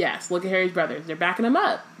 yes, look at Harry's brothers. They're backing him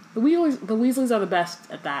up. The Weasleys are the best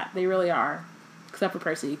at that. They really are. Except for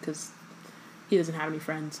Percy, because he doesn't have any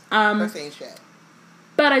friends. Percy ain't shit.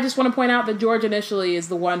 But I just want to point out that George initially is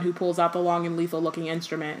the one who pulls out the long and lethal-looking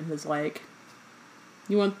instrument and is like,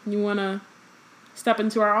 you want to step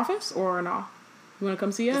into our office or no? You want to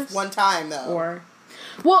come see us? Just one time, though. Or,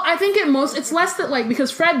 well, I think it's less that, like,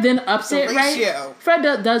 because Fred then ups it, right? Fred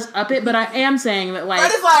does up it, but I am saying that, like...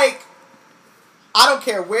 Fred is like, I don't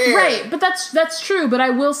care where. Right, but that's true, but I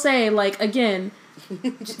will say, like, again...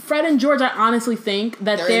 Fred and George, I honestly think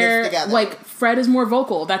that they're like, Fred is more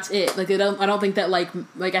vocal. That's it. Like, I don't think that, like,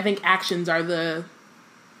 I think actions are the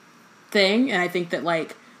thing, and I think that,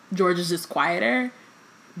 like, George is just quieter,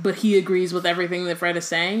 but he agrees with everything that Fred is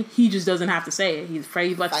saying. He just doesn't have to say it. He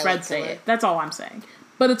lets Fred say it. That's all I'm saying.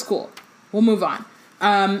 But it's cool. We'll move on.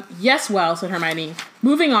 Yes, well, said Hermione.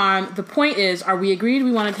 Moving on, the point is, are we agreed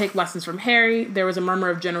we want to take lessons from Harry? There was a murmur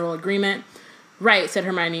of general agreement. Right, said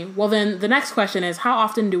Hermione. Well, then the next question is, how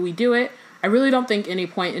often do we do it? I really don't think any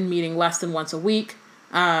point in meeting less than once a week.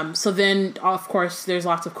 So then, of course, there's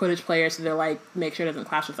lots of Quidditch players, so they're like, make sure it doesn't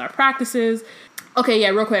clash with our practices. Okay, yeah,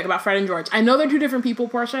 real quick about Fred and George. I know they're two different people,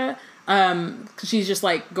 Portia, because she's just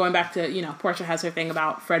like, going back to, Portia has her thing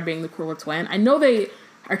about Fred being the crueler twin. I know they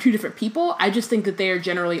are two different people. I just think that they are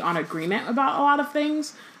generally on agreement about a lot of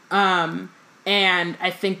things. And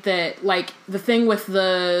I think that, like, the thing with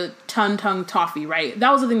the Tongue Toffee, right?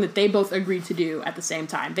 That was the thing that they both agreed to do at the same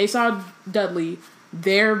time. They saw Dudley,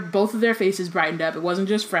 both of their faces brightened up. It wasn't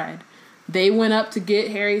just Fred. They went up to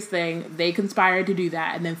get Harry's thing. They conspired to do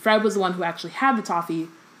that. And then Fred was the one who actually had the toffee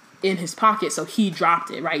in his pocket, so he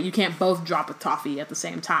dropped it, right? You can't both drop a toffee at the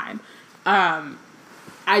same time.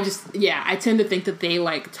 I tend to think that they,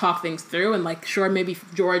 like, talk things through, and, like, sure, maybe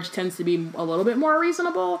George tends to be a little bit more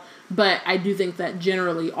reasonable, but I do think that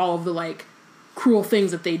generally all of the, like, cruel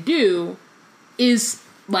things that they do is,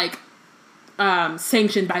 like,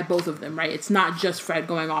 sanctioned by both of them, right? It's not just Fred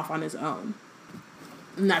going off on his own.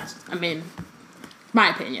 And that's, my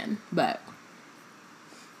opinion, but...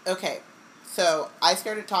 Okay, so I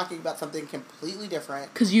started talking about something completely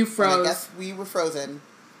different. Because you froze. And I guess we were frozen,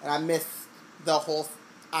 and I missed the whole...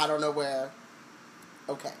 I don't know where.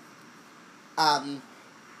 Okay.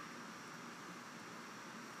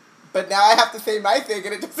 But now I have to say my thing,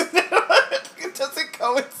 and it doesn't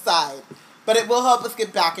coincide. But it will help us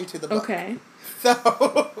get back into the book. Okay.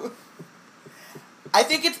 So, I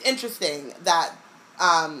think it's interesting that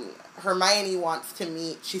Hermione wants to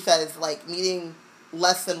meet, she says, like, meeting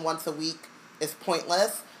less than once a week is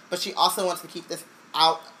pointless, but she also wants to keep this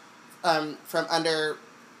out from under...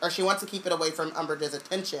 or she wants to keep it away from Umbridge's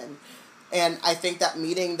attention. And I think that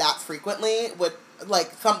meeting that frequently would,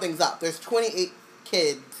 like, something's up. There's 28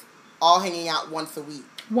 kids all hanging out once a week.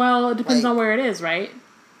 Well, it depends on where it is, right?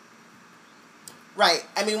 Right.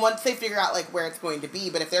 I mean, once they figure out, like, where it's going to be,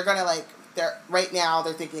 but if they're going to, like, right now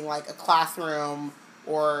they're thinking, like, a classroom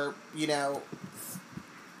or,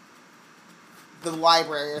 the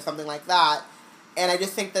library or something like that. And I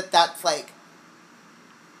just think that that's, like,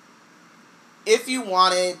 if you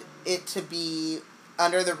wanted it to be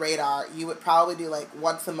under the radar, you would probably do, like,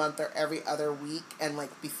 once a month or every other week and,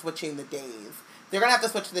 like, be switching the days. They're going to have to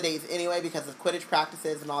switch the days anyway because of Quidditch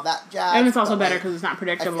practices and all that jazz. And it's also better because it's not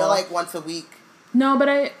predictable. I feel like once a week... No,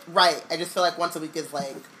 but Right. I just feel like once a week is,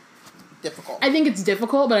 like, difficult. I think it's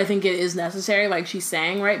difficult, but I think it is necessary, like she's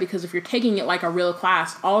saying, right? Because if you're taking it like a real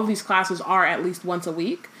class, all of these classes are at least once a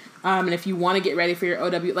week. And if you want to get ready for your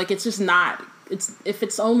OW, like, it's just not... If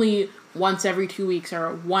it's only once every 2 weeks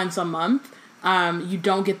or once a month, you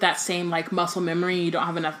don't get that same, like, muscle memory. You don't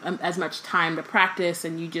have as much time to practice,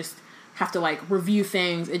 and you just have to, like, review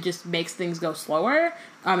things. It just makes things go slower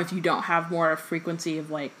if you don't have more frequency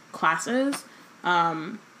of, like, classes.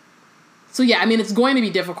 So yeah, it's going to be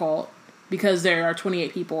difficult because there are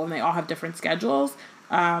 28 people and they all have different schedules.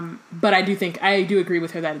 But I do agree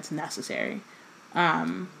with her that it's necessary.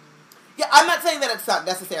 Yeah, I'm not saying that it's not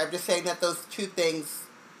necessary. I'm just saying that those two things,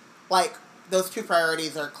 like, those two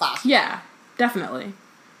priorities are clashing. Yeah, definitely.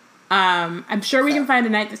 I'm sure we can find a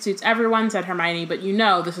night that suits everyone, said Hermione, but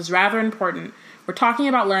this is rather important. We're talking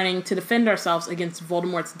about learning to defend ourselves against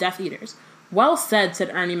Voldemort's Death Eaters. Well said, said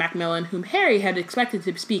Ernie Macmillan, whom Harry had expected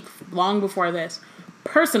to speak long before this.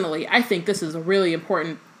 Personally, I think this is really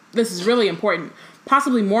important,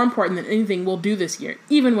 possibly more important than anything we'll do this year,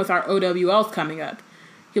 even with our OWLs coming up.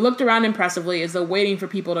 He looked around impressively as though waiting for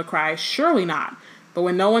people to cry, surely not. But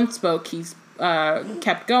when no one spoke, he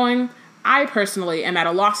kept going. I personally am at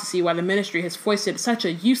a loss to see why the Ministry has foisted such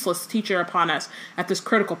a useless teacher upon us at this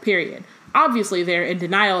critical period. Obviously, they're in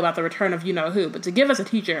denial about the return of you-know-who, but to give us a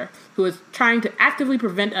teacher who is trying to actively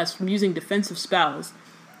prevent us from using defensive spells.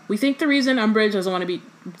 We think the reason Umbridge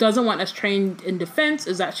doesn't want us trained in defense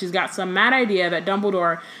is that she's got some mad idea that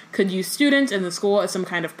Dumbledore could use students in the school as some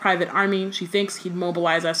kind of private army. She thinks he'd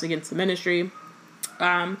mobilize us against the Ministry.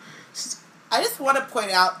 I just want to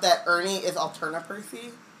point out that Ernie is Alterna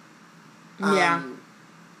Percy. Yeah.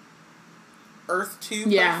 Earth 2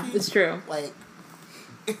 Yeah, Percy. It's true. Like...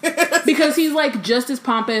 because he's, like, just as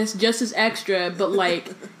pompous, just as extra, but,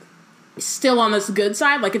 like, still on this good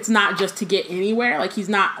side. Like, it's not just to get anywhere. Like, he's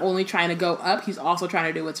not only trying to go up, he's also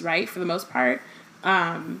trying to do what's right for the most part.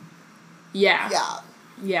 Yeah,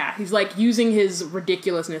 he's, like, using his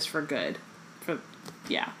ridiculousness for good.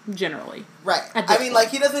 Generally. Right. Like,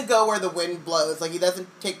 he doesn't go where the wind blows. Like, he doesn't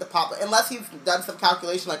take the pop... Unless he's done some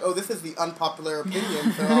calculation, like, oh, this is the unpopular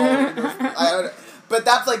opinion, so I don't know. But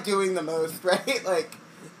that's, like, doing the most, right? Like,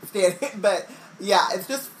 standing... But, yeah, it's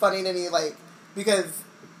just funny to me, like, because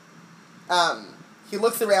he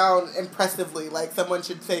looks around impressively, like someone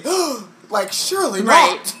should say, oh, like, surely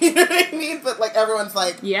Right. not. You know what I mean? But, like, everyone's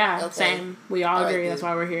like, Yeah, okay. same. We all agree. Right, That's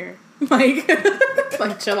why we're here. Like,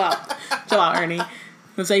 chill out. Chill out, Ernie.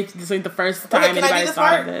 This ain't the first time can I do anybody's this thought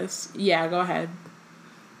part? of this. Yeah, go ahead.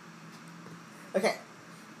 Okay.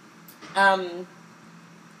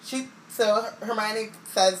 So Hermione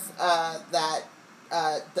says that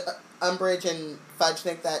the Umbridge and Fudge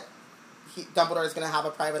think that Dumbledore is going to have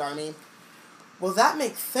a private army. Well, that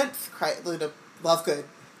makes sense, cried Luna Lovegood.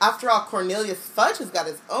 After all, Cornelius Fudge has got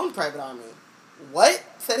his own private army. What?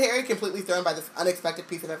 Said Harry, completely thrown by this unexpected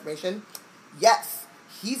piece of information. Yes,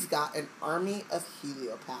 he's got an army of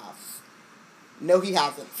Heliopaths. No, he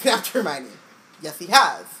hasn't, snapped Hermione. Yes, he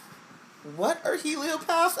has. What are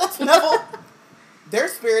Heliopaths? That's Neville. They're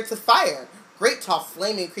spirits of fire. Great tall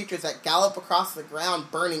flaming creatures that gallop across the ground,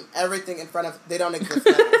 burning everything in front of... They don't exist,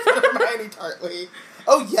 Neville, said Hermione tartly.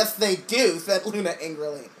 Oh, yes, they do, said Luna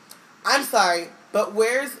angrily. I'm sorry, but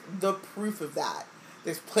where's the proof of that?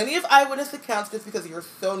 There's plenty of eyewitness accounts. Just because you're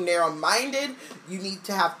so narrow-minded, you need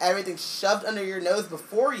to have everything shoved under your nose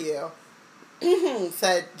before you,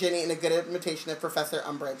 said Ginny in a good imitation of Professor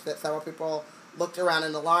Umbridge. That several people looked around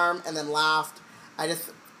in alarm and then laughed. I just,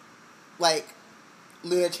 like,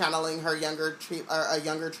 Luna channeling her younger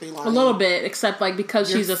Trelawney. A little bit, except, like, because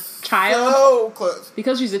You're she's a child. So close.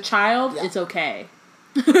 Because she's a child, Yeah. it's okay.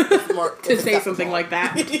 It's to say something like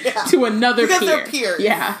that yeah. to another because peer. they're peers.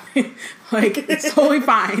 Yeah. Like, it's totally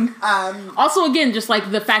fine. Also, again, just,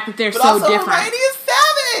 like, the fact that they're but so also different. Hermione is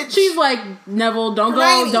savage! She's like, Neville,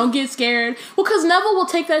 don't get scared. Well, because Neville will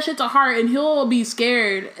take that shit to heart, and he'll be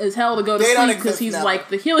scared as hell to go to sleep, because he's Neville. like,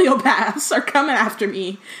 the Heliopaths are coming after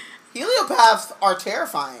me. Heliopaths are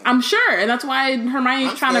terrifying. I'm sure, and that's why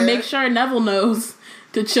Hermione's trying to make sure Neville knows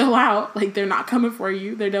to chill out. Like, they're not coming for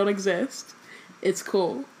you. They don't exist. It's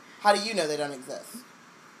cool. How do you know they don't exist?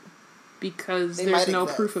 Because They there's might no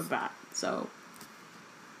exist. proof of that. So,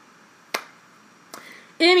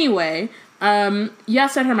 anyway,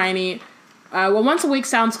 yes, said Hermione. Well, once a week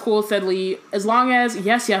sounds cool, said Lee. As long as,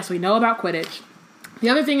 yes, we know about Quidditch. The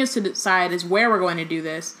other thing is to decide is where we're going to do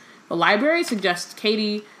this. The library suggests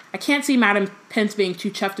Katie. I can't see Madam Pence being too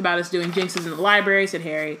chuffed about us doing jinxes in the library, said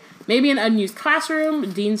Harry. Maybe an unused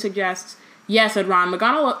classroom, Dean suggests. Yes, said Ron.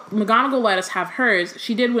 McGonagall let us have hers.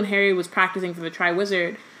 She did when Harry was practicing for the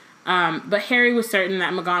Triwizard. But Harry was certain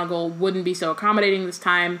that McGonagall wouldn't be so accommodating this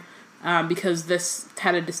time, because this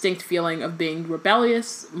had a distinct feeling of being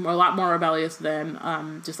rebellious, a lot more rebellious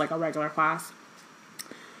than just like a regular class.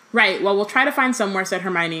 Right, well, we'll try to find somewhere, said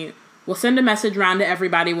Hermione. We'll send a message around to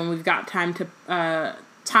everybody when we've got time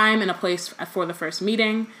and a place for the first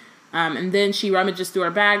meeting. And then she rummages through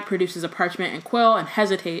her bag, produces a parchment and quill, and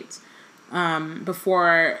hesitates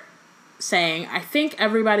before saying, I think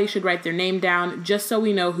everybody should write their name down just so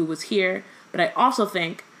we know who was here, but I also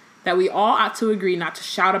think that we all ought to agree not to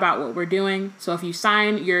shout about what we're doing, so if you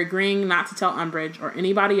sign, you're agreeing not to tell Umbridge or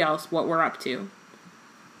anybody else what we're up to.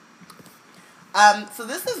 So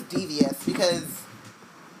this is devious, because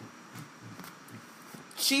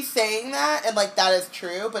she's saying that, and, like, that is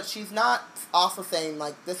true, but she's not also saying,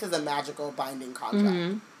 like, this is a magical binding contract.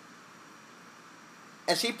 Mm-hmm.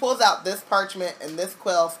 And she pulls out this parchment and this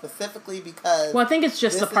quill specifically because... Well, I think it's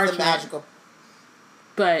just the parchment. Is a magical...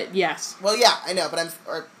 But, yes. Well, yeah, I know, but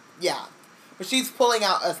yeah. But she's pulling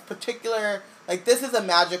out a particular... Like, this is a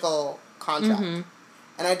magical contract. Mm-hmm.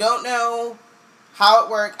 And I don't know how it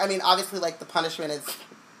worked. I mean, obviously, like, the punishment is...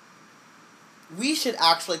 We should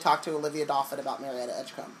actually talk to Olivia Dolphin about Marietta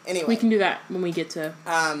Edgecombe. Anyway. We can do that when we get to...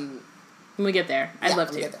 when we get there. I'd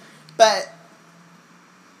love to.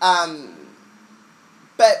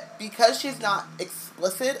 But because she's not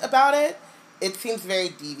explicit about it, it seems very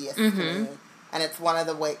devious to me. And it's one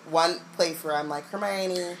place where I'm like,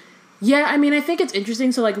 Hermione... Yeah, I mean, I think it's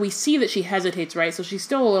interesting. So, like, we see that she hesitates, right? So she's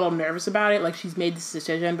still a little nervous about it. Like, she's made this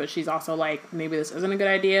decision, but she's also like, maybe this isn't a good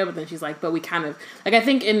idea. But then she's like, but we kind of... Like, I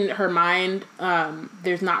think in her mind,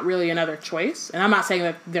 there's not really another choice. And I'm not saying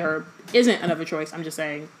that there isn't another choice. I'm just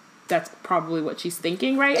saying that's probably what she's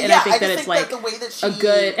thinking, right? And yeah, I think that it's like the way that she... a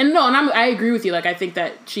good... And no, and I agree with you. Like, I think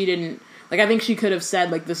that she didn't... Like, I think she could have said,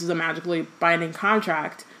 like, this is a magically binding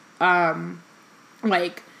contract.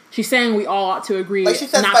 Like... She's saying we all ought to agree not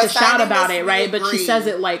to shout about it, right? But she says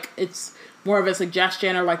it like it's more of a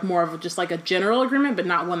suggestion or like more of just like a general agreement, but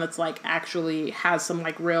not one that's like actually has some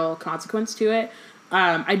like real consequence to it.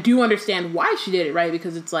 I do understand why she did it, right?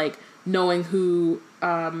 Because it's like knowing who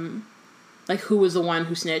was the one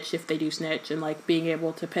who snitched, if they do snitch, and like being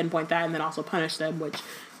able to pinpoint that and then also punish them, which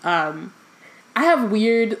I have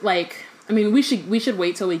weird like I mean, we should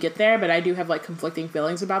wait till we get there, but I do have like conflicting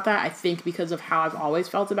feelings about that. I think because of how I've always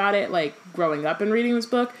felt about it, like growing up and reading this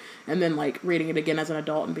book, and then like reading it again as an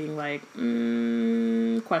adult and being like,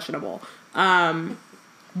 questionable.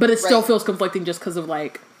 But it still feels conflicting just because of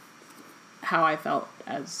like how I felt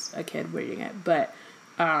as a kid reading it. But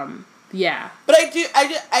yeah. But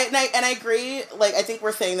I agree. Like, I think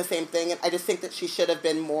we're saying the same thing. I just think that she should have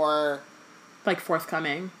been more like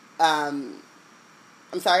forthcoming.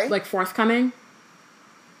 I'm sorry? Like forthcoming?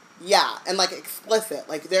 Yeah, and like explicit.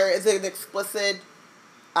 Like there is an explicit,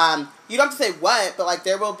 you don't have to say what, but like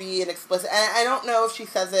there will be an explicit, and I don't know if she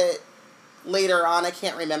says it later on, I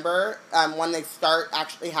can't remember, when they start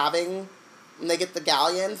actually when they get the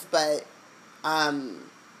galleons, but,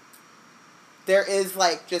 there is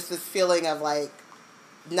like just this feeling of like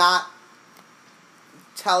not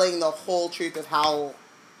telling the whole truth of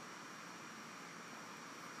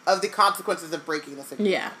of the consequences of breaking this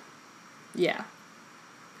agreement. Yeah.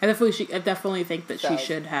 I definitely think that she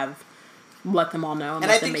should have let them all know.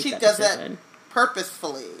 And I think she does it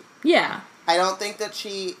purposefully. Yeah. I don't think that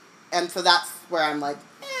and so that's where I'm like,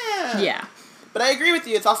 Yeah. But I agree with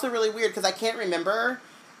you. It's also really weird because I can't remember,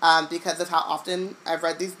 because of how often I've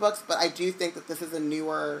read these books, but I do think that this is a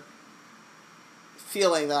newer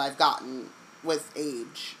feeling that I've gotten with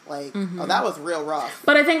age. Like, oh, that was real rough.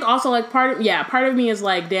 But I think also, like, part of me is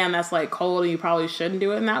like, damn, that's, like, cold and you probably shouldn't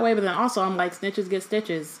do it in that way. But then also, I'm like, snitches get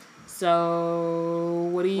stitches. So,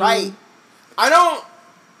 what do you... Right.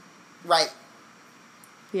 Right.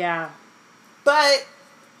 Yeah. But,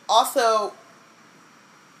 also,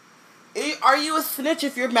 are you a snitch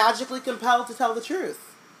if you're magically compelled to tell the truth?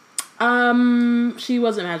 She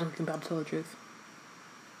wasn't magically compelled to tell the truth.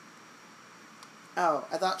 Oh,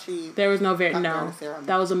 I thought There was no no.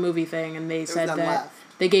 That was a movie thing, and they said that left.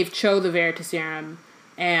 They gave Cho the Veritaserum,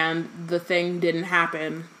 and the thing didn't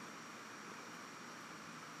happen.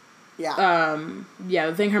 Yeah.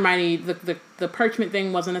 The thing Hermione, the parchment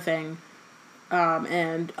thing wasn't a thing,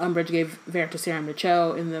 and Umbridge gave Veritaserum to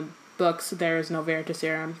Cho. In the books, there is no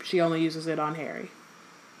Veritaserum. She only uses it on Harry.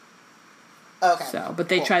 Okay. So, but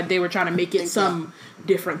they were trying to make it some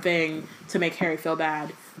different thing to make Harry feel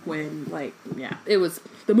bad. When, like, yeah,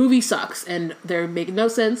 the movie sucks, and they're making no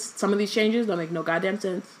sense. Some of these changes don't make no goddamn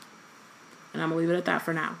sense. And I'm gonna leave it at that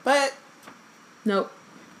for now. But, Nope.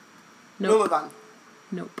 We'll move on.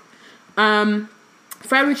 Nope.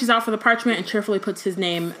 Fred reaches out for the parchment and cheerfully puts his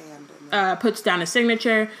name, puts down his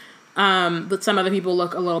signature. But some other people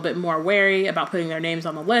look a little bit more wary about putting their names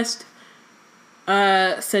on the list.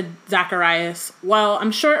 Said Zacharias, well,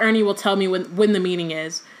 I'm sure Ernie will tell me when the meeting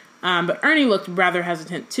is. But Ernie looked rather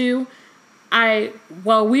hesitant too.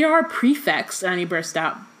 We are prefects, Ernie burst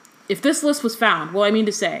out. If this list was found, well, I mean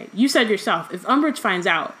to say, you said yourself, if Umbridge finds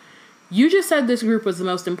out, you just said this group was the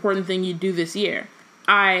most important thing you'd do this year.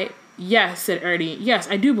 Yes, said Ernie. Yes,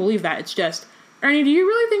 I do believe that. It's just, Ernie, do you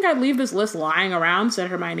really think I'd leave this list lying around? Said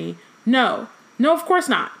Hermione. No, of course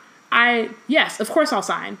not. Yes, of course I'll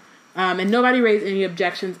sign. And nobody raised any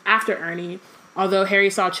objections after Ernie, although Harry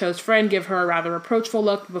saw Cho's friend give her a rather reproachful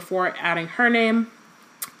look before adding her name.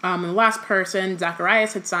 And the last person,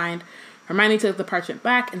 Zacharias, had signed. Hermione took the parchment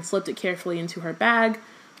back and slipped it carefully into her bag.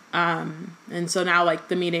 And so now, like,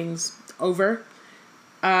 the meeting's over.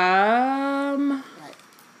 Right.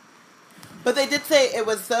 But they did say it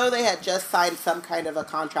was though they had just signed some kind of a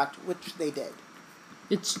contract, which they did.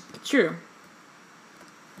 It's true.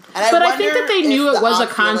 But I think that they knew it was a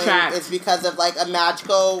contract. It's because of, like, a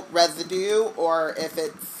magical residue, or if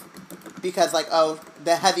it's because, like,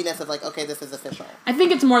 the heaviness of, like, okay, this is official. I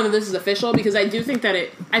think it's more that this is official, because I do think that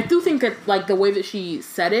like, the way that she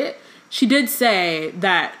said it, she did say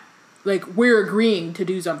that, like, we're agreeing to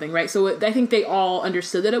do something, right? So I think they all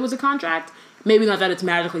understood that it was a contract. Maybe not that it's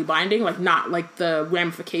magically binding, like, not, like, the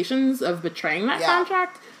ramifications of betraying that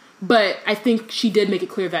contract. But I think she did make it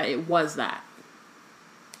clear that it was that.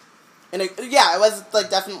 And it was,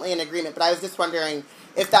 like, definitely an agreement, but I was just wondering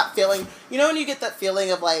if that feeling, you know, when you get that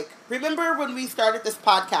feeling of, like, remember when we started this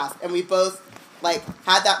podcast and we both, like,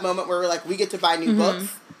 had that moment where we're like, we get to buy new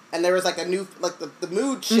books, and there was, like, a new, like, the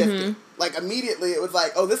mood shifted. Like, immediately it was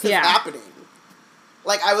like, oh, this is happening.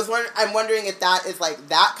 Like, I'm wondering if that is, like,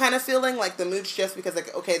 that kind of feeling, like, the mood shifts because,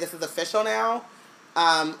 like, okay, this is official now,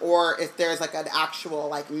 or if there's, like, an actual,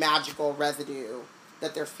 like, magical residue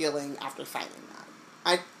that they're feeling after signing that.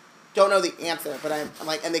 I don't know the answer, but I'm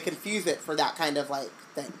like, and they confuse it for that kind of, like,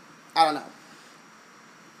 thing. I don't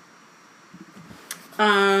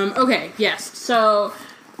know. Okay, yes. So,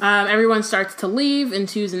 everyone starts to leave in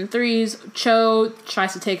 2s and 3s. Cho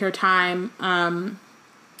tries to take her time.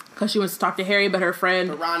 because she wants to talk to Harry, but her friend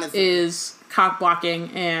But Ron is cock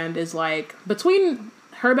blocking and is like, between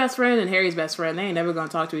her best friend and Harry's best friend, they ain't never gonna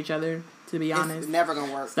talk to each other, to be honest. It's never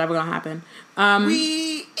gonna work. It's never gonna happen.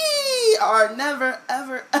 We are never,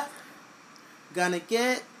 ever, ever gonna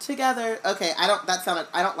get together. Okay, I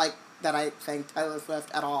don't like that I sang Taylor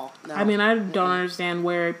Swift at all. No. I mean, I don't understand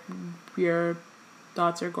where your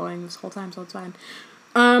thoughts are going this whole time, so it's fine.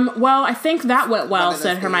 Well, I think that went well,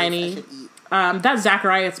 said Hermione. That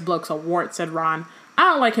Zacharias bloke's a wart, said Ron. I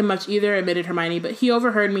don't like him much either, admitted Hermione, but he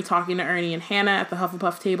overheard me talking to Ernie and Hannah at the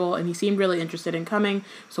Hufflepuff table, and he seemed really interested in coming,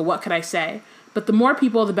 so what could I say? But the more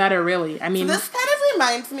people, the better, really. I mean... So this kind of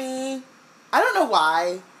reminds me... I don't know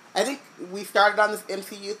why. I think we started on this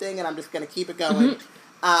MCU thing, and I'm just going to keep it going.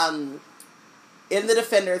 In The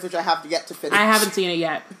Defenders, which I have yet to finish. I haven't seen it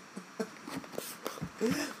yet.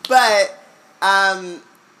 But,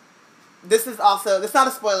 this is also... It's not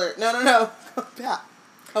a spoiler. No.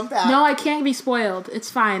 Come back. No, I can't be spoiled. It's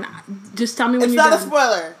fine. Just tell me when it's you're done. It's not a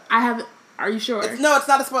spoiler. I have... Are you sure? It's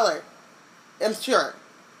not a spoiler. I'm sure.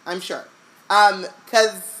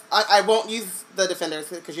 Because I won't use The Defenders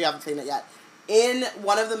because you haven't seen it yet. In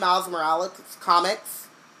one of the Miles Morales comics,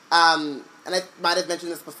 and I might have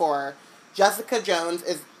mentioned this before, Jessica Jones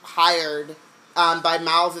is hired by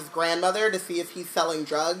Miles' grandmother to see if he's selling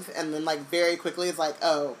drugs, and then, like, very quickly is like,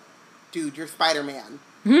 oh, dude, you're Spider-Man.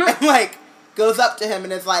 And, like, goes up to him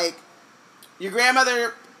and is like, your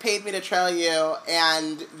grandmother paid me to trail you,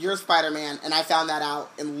 and you're Spider-Man, and I found that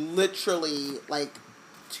out in literally, like,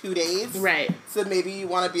 2 days. Right. So maybe you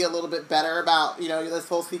want to be a little bit better about, this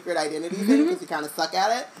whole secret identity thing, because you kind of suck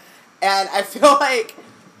at it. And I feel like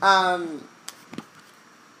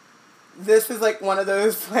this is, like, one of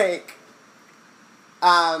those, like,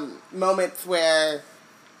 moments where,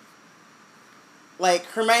 like,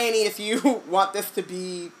 Hermione, if you want this to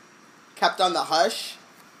be kept on the hush,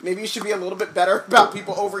 maybe you should be a little bit better about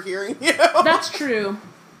people overhearing you. That's true.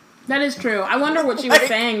 That is true. I wonder what she was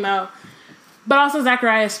saying, though. But also,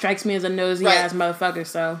 Zacharias strikes me as a nosy-ass motherfucker,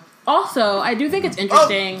 so... Also, I do think it's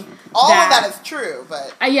interesting all of that is true,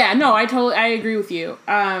 but... I agree with you.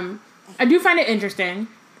 I do find it interesting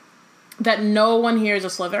that no one here is a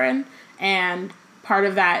Slytherin, and part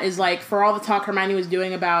of that is, like, for all the talk Hermione was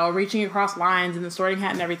doing about reaching across lines and the Sorting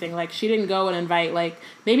Hat and everything, like, she didn't go and invite, like,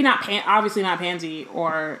 maybe not, obviously not Pansy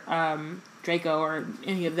or Draco or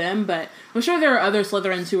any of them, but I'm sure there are other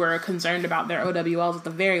Slytherins who are concerned about their OWLs at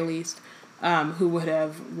the very least, who would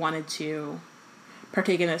have wanted to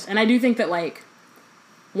partake in this. And I do think that, like,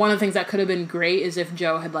 one of the things that could have been great is if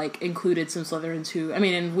Jo had, like, included some Slytherins who, I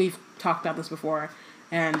mean, and we've talked about this before,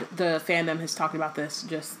 and the fandom has talked about this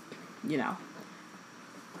just,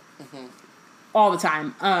 all the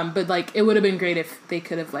time. But, like, it would have been great if they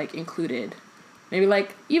could have, like, included maybe,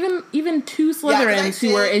 like, even two Slytherins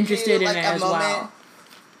who were interested in it as well.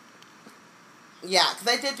 Yeah, because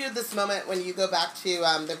I did do this moment when you go back to,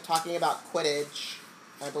 they're talking about Quidditch,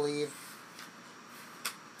 I believe.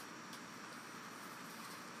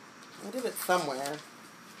 I did it somewhere.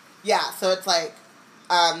 Yeah, so it's like,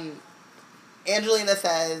 Angelina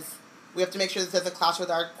says, we have to make sure this doesn't clash with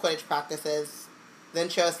our Quidditch practices. Then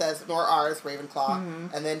Cho says, nor ours,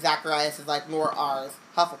 Ravenclaw. And then Zacharias is like, nor ours,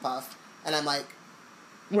 Hufflepuff. And I'm like...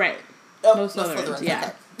 Right. Oh, no Slytherins,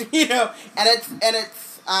 yeah. Okay. And it's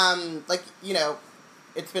like,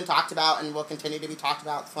 it's been talked about and will continue to be talked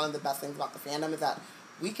about. It's one of the best things about the fandom is that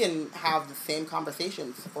we can have the same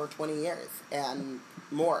conversations for 20 years and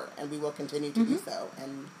more, and we will continue to do so.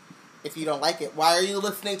 And if you don't like it, why are you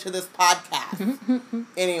listening to this podcast?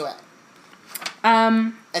 Anyway.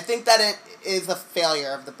 I think that it is a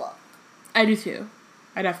failure of the book. I do too.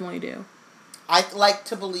 I definitely do. I like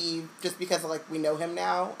to believe, just because we know him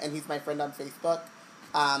now, and he's my friend on Facebook,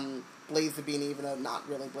 Blaze Zabini, even though not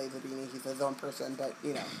really Blaze Zabini, he's his own person, but,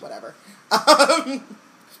 whatever.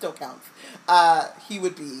 Still counts. He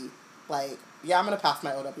would be like, yeah, I'm going to pass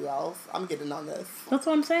my OWLs. I'm getting on this. That's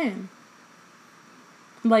what I'm saying.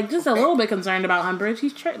 Like, just a little bit concerned about Umbridge.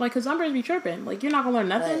 He's, because Umbridge be chirping. Like, you're not going to learn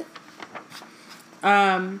nothing.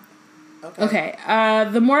 Right. Okay.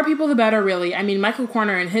 The more people, the better, really. I mean, Michael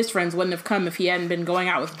Corner and his friends wouldn't have come if he hadn't been going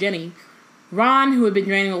out with Ginny. Ron, who had been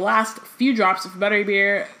draining the last few drops of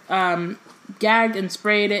butterbeer, gagged and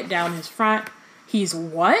sprayed it down his front. He's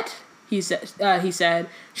what? He said,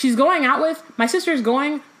 she's going out with? My sister's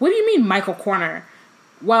going? What do you mean, Michael Corner?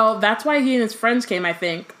 Well, that's why he and his friends came, I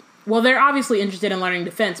think. Well, they're obviously interested in learning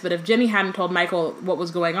defense, but if Ginny hadn't told Michael what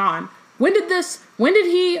was going on... When did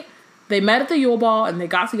he... They met at the Yule Ball, and they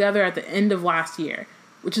got together at the end of last year,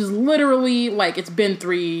 which is literally, it's been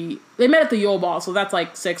 3... They met at the Yule Ball, so that's,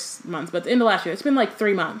 6 months, but at the end of last year, it's been,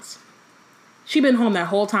 3 months. She been home that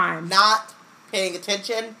whole time. Not paying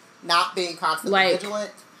attention, not being constantly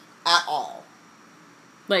vigilant at all.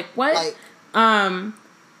 Like, what? Like,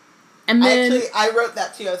 and then... Actually, I wrote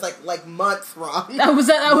that too. I was like months wrong. I was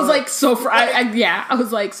like, so for... I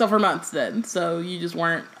was like, so for months then. So you just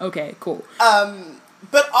weren't... Okay, cool.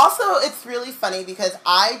 But also, it's really funny because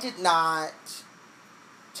I did not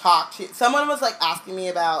talk to... Someone was, like, asking me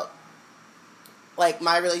about, like,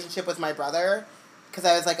 my relationship with my brother. Because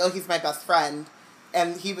I was like, oh, he's my best friend.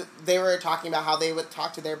 And they were talking about how they would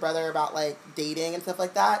talk to their brother about, like, dating and stuff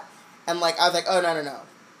like that. And, like, I was like, oh, no.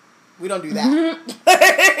 We don't do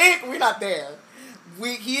that. We're not there.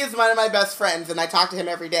 He is one of my best friends, and I talk to him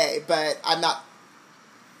every day, but I'm not...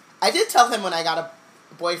 I did tell him when I got a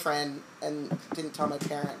boyfriend and didn't tell my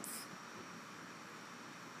parents.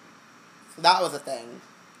 So that was a thing.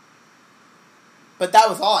 But that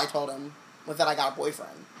was all I told him, was that I got a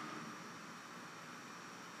boyfriend.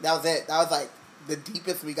 That was it. That was, like, the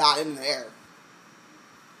deepest we got in there.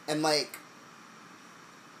 And, like...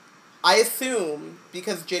 I assume,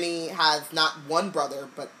 because Ginny has not one brother,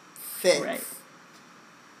 but 6, right.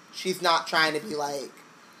 She's not trying to be like,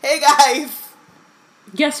 hey guys!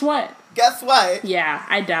 Guess what? Yeah,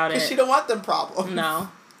 I doubt it. Because she don't want them problems. No.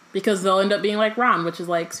 Because they'll end up being like Ron, which is,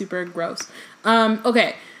 like, super gross.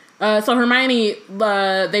 Okay. So Hermione,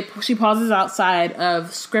 she pauses outside of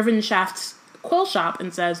Scrivenshaft's quill shop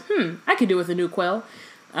and says, I could do with a new quill.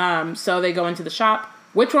 So they go into the shop.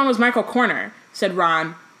 Which one was Michael Corner? Said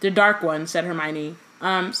Ron. The dark one, said Hermione.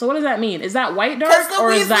 So what does that mean? Is that white dark,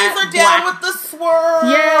 or is that Weasleys are down with the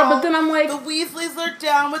swirl. Yeah, but then I'm like, the Weasleys are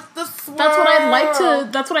down with the swirl. That's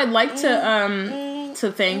what I'd like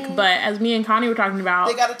to think. But as me and Connie were talking about,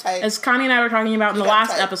 they got a type. As Connie and I were talking about in the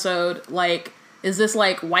last episode, like, is this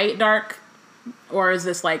like white dark, or is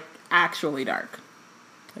this like actually dark?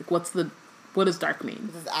 Like, what does dark mean?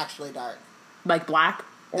 This is actually dark. Like black.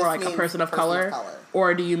 Or like a person of color?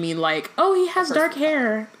 Or do you mean like, oh, he has dark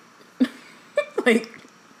hair? Like...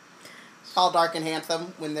 Tall, dark, and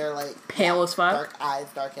handsome when they're like... Pale as fuck? Dark eyes,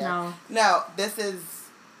 dark hair. No, this is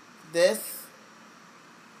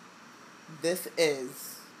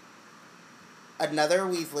another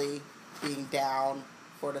Weasley being down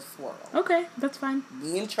for the swirl. Okay, that's fine.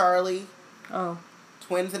 Me and Charlie. Oh.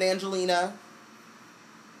 Twins and Angelina.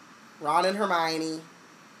 Ron and Hermione.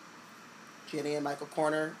 Ginny and Michael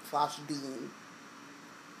Corner / Dean.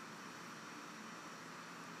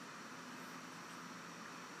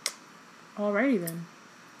 Alrighty then.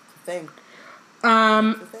 It's a thing.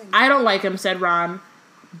 I don't like him, said Ron.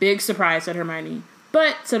 Big surprise, said Hermione.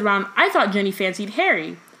 But, said Ron, I thought Ginny fancied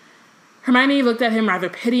Harry. Hermione looked at him rather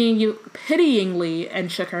pityingly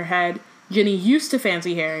and shook her head. Ginny used to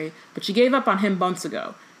fancy Harry, but she gave up on him months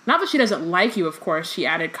ago. Not that she doesn't like you, of course, she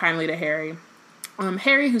added kindly to Harry.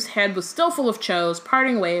 Harry, whose head was still full of Cho's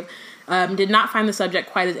parting wave, did not find the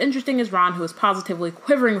subject quite as interesting as Ron, who was positively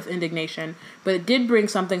quivering with indignation, but it did bring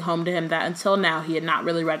something home to him that until now he had not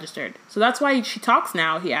really registered. So that's why she talks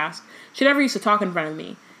now, he asked. She never used to talk in front of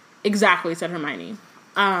me. Exactly, said Hermione.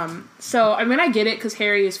 So, I mean, I get it, because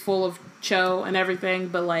Harry is full of Cho and everything,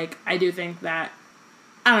 but, like, I do think that,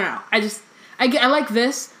 I don't know, I like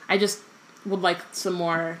this, I just would like some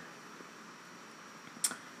more...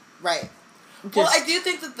 Right. Well, I do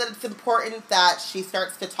think that it's important that she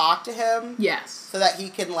starts to talk to him. Yes. So that he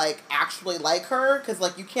can, like, actually like her. Because,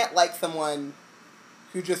 like, you can't like someone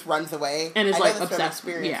who just runs away. And is, like, obsessed.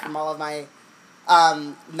 From experience from all of my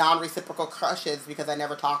non-reciprocal crushes because I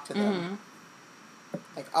never talked to them. Mm-hmm.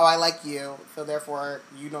 Like, oh, I like you, so therefore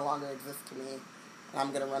you no longer exist to me, and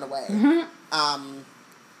I'm going to run away. Mm-hmm.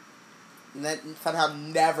 And that somehow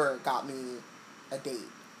never got me a date.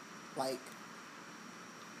 Like...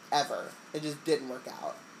 ever. It just didn't work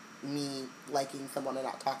out. Me liking someone and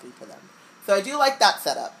not talking to them. So I do like that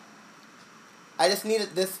setup. I just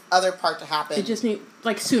needed this other part to happen. It just need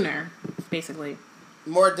like sooner, basically.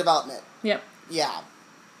 More development. Yep. Yeah.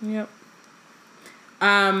 Yep.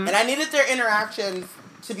 And I needed their interactions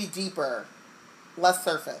to be deeper, less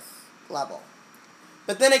surface level.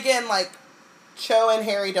 But then again, like, Cho and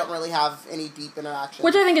Harry don't really have any deep interaction,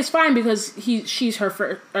 which I think is fine because she's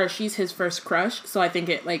his first crush, so I think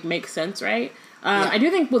it like makes sense, right? Yeah. I do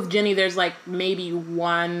think with Ginny, there's like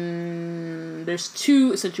there's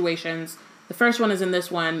 2 situations. The first one is in this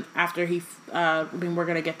one after I mean, we're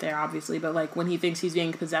gonna get there obviously, but like when he thinks he's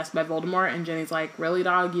being possessed by Voldemort, and Ginny's like, "Really,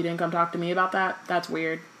 dog? You didn't come talk to me about that? That's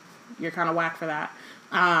weird. You're kind of whack for that."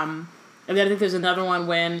 And then I think there's another one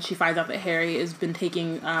when she finds out that Harry has been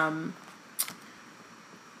taking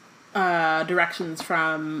directions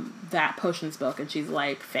from that potions book, and she's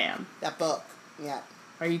like, "Fam, that book, yeah.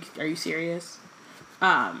 Are you serious?"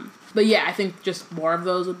 But yeah, I think just more of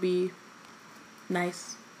those would be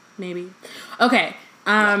nice, maybe. Okay.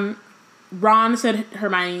 Ron said,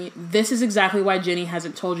 Hermione, this is exactly why Ginny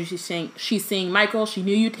hasn't told you she's seeing Michael. She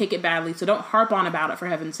knew you'd take it badly, so don't harp on about it, for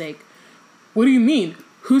heaven's sake. What do you mean?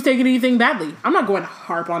 Who's taking anything badly? I'm not going to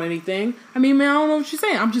harp on anything. I mean, man, I don't know what she's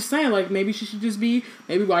saying. I'm just saying, like, maybe she should just be,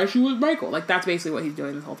 maybe why she was Michael. Like, that's basically what he's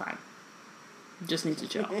doing this whole time. Just needs to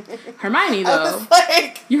chill. Hermione, though,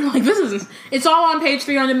 you're like, this is, it's all on page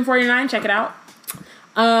 349. Check it out.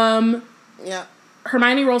 Yeah.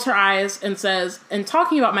 Hermione rolls her eyes and says, and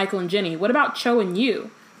talking about Michael and Ginny, what about Cho and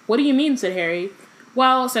you? What do you mean, said Harry.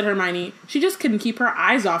 Well, said Hermione, she just couldn't keep her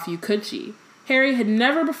eyes off you, could she? Harry had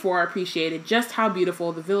never before appreciated just how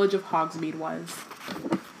beautiful the village of Hogsmeade was.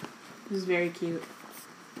 This is very cute.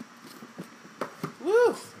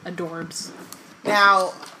 Woo! Adorbs.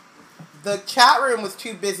 Now, the chat room was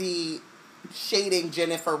too busy shading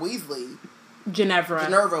Jennifer Weasley. Ginevra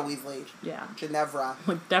Weasley. Yeah. Ginevra.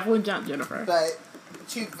 Like, definitely not Jennifer. But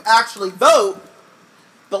to actually vote,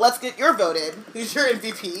 but let's get your voted. Who's your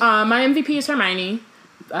MVP? My MVP is Hermione.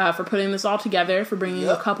 For putting this all together, for bringing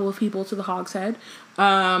a couple of people to the Hogshead.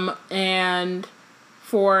 And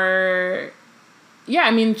for, yeah,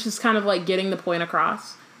 I mean, just kind of like getting the point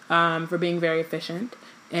across, for being very efficient.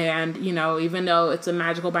 And, you know, even though it's a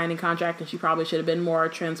magical binding contract and she probably should have been more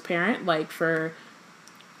transparent, like for,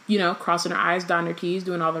 you know, crossing her I's, dotting her T's,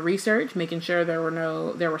 doing all the research, making sure there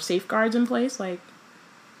were safeguards in place, like,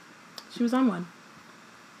 she was on one.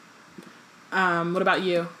 What about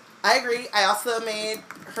you? I agree. I also made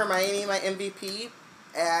Hermione my MVP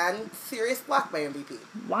and Sirius Black my MVP.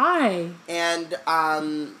 Why? And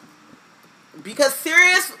because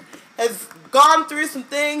Sirius has gone through some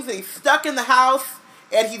things and he's stuck in the house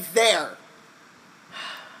and he's there.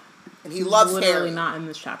 And he loves Harry. Literally not in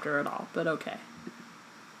this chapter at all, but okay.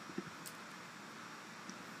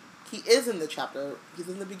 He is in the chapter. He's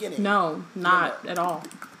in the beginning. No, not at all.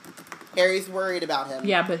 Harry's worried about him.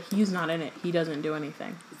 Yeah, but he's not in it. He doesn't do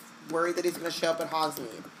anything. Worried that he's going to show up at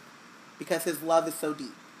Hogsmeade because his love is so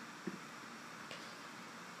deep.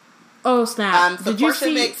 Oh, snap. So did you Portia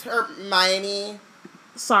see... makes Hermione...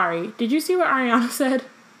 Sorry. Did you see what Ariana said?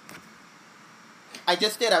 I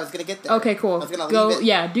just did. I was going to get there. Okay, cool. I was going to go. leave it.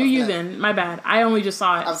 Yeah, do you then. My bad. I only just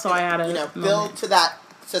saw it, so I had to... build to that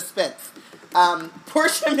suspense.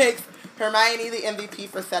 Portia makes Hermione the MVP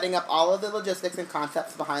for setting up all of the logistics and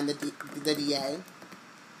concepts behind the DA.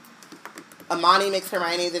 Amani makes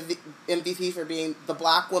Hermione the MVP for being the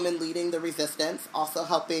black woman leading the resistance, also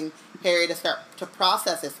helping Harry to start to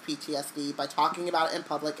process his PTSD by talking about it in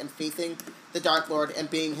public and facing the Dark Lord and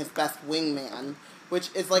being his best wingman,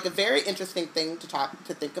 which is like a very interesting thing to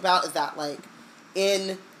think about, is that like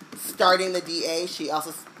in starting the DA, she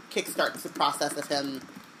also kickstarts the process of him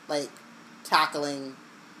like tackling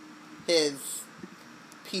his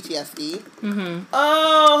PTSD. Mm-hmm.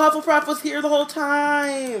 Oh, Hufflepuff was here the whole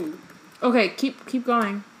time. Okay, keep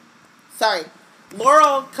going. Sorry.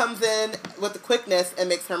 Laurel comes in with the quickness and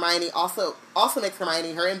makes Hermione also makes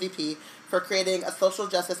Hermione her MVP for creating a social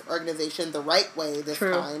justice organization the right way this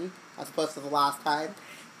time, as opposed to the last time.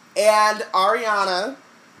 And Ariana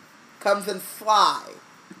comes in sly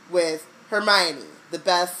with Hermione, the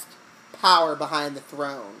best power behind the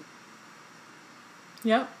throne.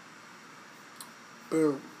 Yep.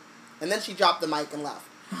 Boom. And then she dropped the mic and left.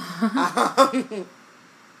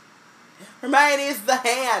 Hermione is the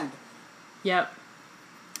hand. Yep.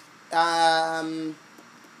 The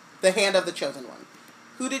hand of the chosen one.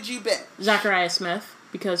 Who did you pick? Zachariah Smith,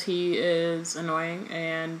 because he is annoying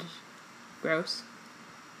and gross.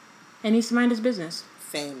 And needs to mind his business.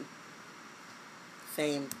 Same.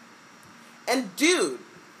 And dude,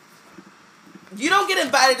 you don't get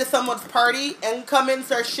invited to someone's party and come in and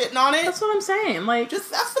start shitting on it. That's what I'm saying. Like,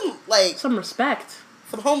 just have some respect.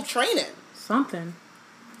 Some home training. Something.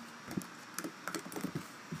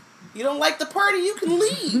 You don't like the party, you can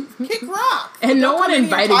leave. Kick rocks. And no one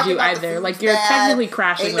invited you either. Like, you're technically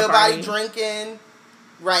crashing the party. Ain't nobody drinking.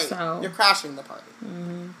 Right. So. You're crashing the party.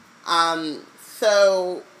 Mm-hmm.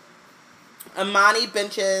 So, Amani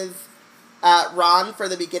benches Ron for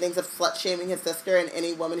the beginnings of slut-shaming his sister and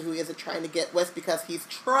any woman who he isn't trying to get with because he's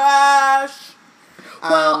trash.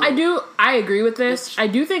 Well, I agree with this. I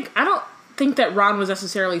don't think that Ron was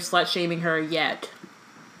necessarily slut-shaming her yet.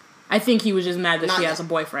 I think he was just mad that she has a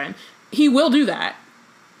boyfriend. He will do that.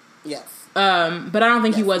 Yes. But I don't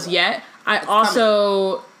think he was yet.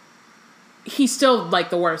 He's still, like,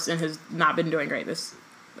 the worst and has not been doing great this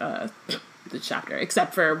chapter,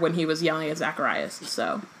 except for when he was yelling at Zacharias,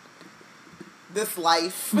 so. this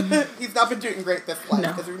life. He's not been doing great this life. No.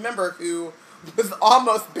 Because remember who was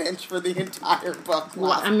almost benched for the entire book.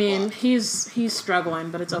 Well, I mean, he's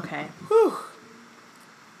struggling, but it's okay. Whew.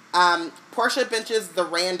 Portia benches the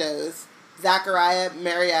randos, Zachariah,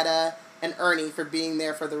 Marietta, and Ernie for being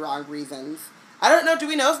there for the wrong reasons. I don't know. Do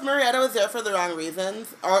we know if Marietta was there for the wrong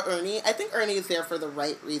reasons or Ernie? I think Ernie is there for the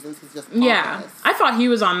right reasons. He's just pompous. Yeah. I thought he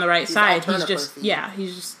was on the right side. He's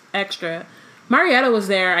just extra. Marietta was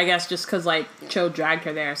there, I guess, just because, like, Cho dragged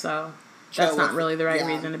her there, so that's not really the right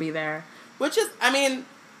reason to be there. Which is, I mean,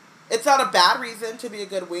 it's not a bad reason to be a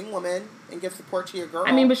good wing woman and give support to your girl.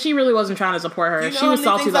 I mean, but she really wasn't trying to support her. She was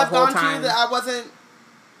salty the whole time.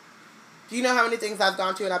 Do you know how many things I've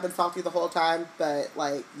gone to and I've been salty the whole time? But,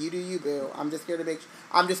 like, you do you, boo. I'm just here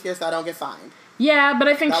so I don't get fined. Yeah, but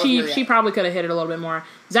I think she probably could have hit it a little bit more.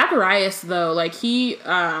 Zacharias, though, like, he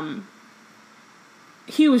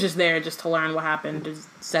was just there just to learn what happened to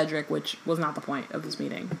Cedric, which was not the point of this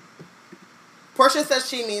meeting. Portia says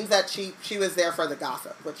she means that she was there for the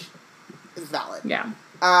gossip, which is valid. Yeah.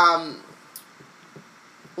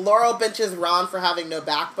 Laurel benches Ron for having no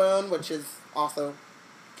backbone, which is also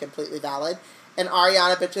completely valid. And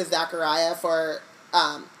Ariana benches Zachariah for,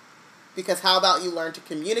 because how about you learn to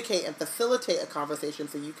communicate and facilitate a conversation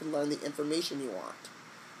so you can learn the information you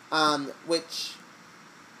want. Which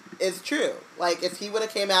is true. Like, if he would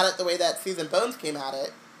have came at it the way that Susan Bones came at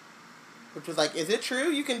it, which was like, is it true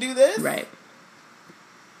you can do this? Right.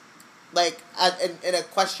 Like, in a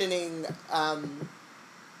questioning,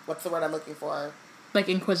 what's the word I'm looking for? Like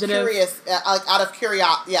inquisitive? Curious, like out of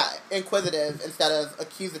curiosity, inquisitive instead of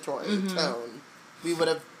accusatory tone. We would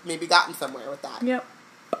have maybe gotten somewhere with that. Yep.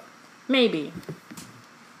 Maybe.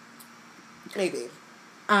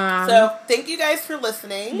 So, thank you guys for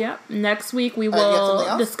listening. Yep. Next week we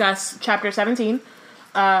will discuss Chapter 17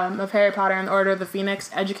 of Harry Potter and the Order of the Phoenix,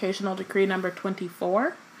 Educational Decree number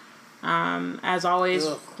 24. As always,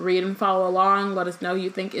 read and follow along. Let us know who you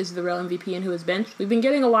think is the real MVP and who is benched. We've been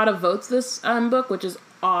getting a lot of votes this book, which is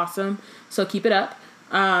awesome. So keep it up.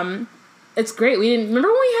 It's great. Remember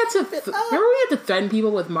when we had to threaten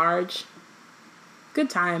people with Marge? Good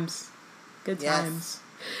times. Yes.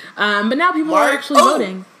 But now people are actually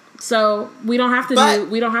voting. So we don't have to do that.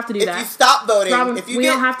 If you stop voting, don't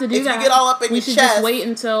have to do that. If you get all up in your chest, just wait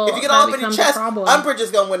until if you get all up in your chest, Umbridge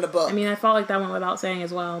is going to win the book. I mean, I felt like that went without saying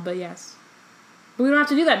as well, but yes. But we don't have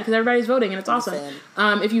to do that because everybody's voting and it's awesome.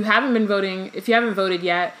 If you haven't voted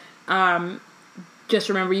yet, just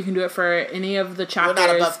remember you can do it for any of the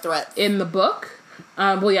chapters in the book.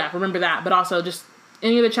 Remember that. But also just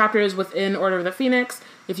any of the chapters within Order of the Phoenix.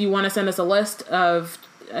 If you want to send us a list of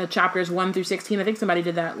chapters 1 through 16. I think somebody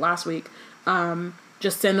did that last week.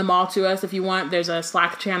 Just send them all to us if you want. There's a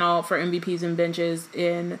Slack channel for MVPs and benches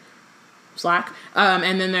in Slack.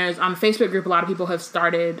 And then there's on the Facebook group, a lot of people have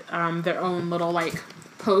started their own little like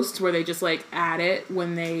posts where they just like add it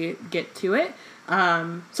when they get to it.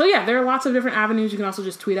 So yeah, there are lots of different avenues. You can also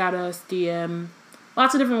just tweet at us, DM,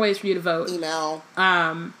 lots of different ways for you to vote. Email.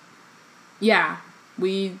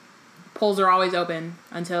 Polls are always open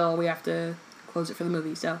until we have to close it for the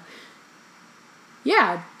movie. So,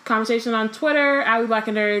 yeah, conversation on Twitter,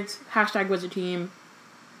 @WeBlackandNerds, #WizardTeam.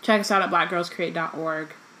 Check us out at blackgirlscreate.org.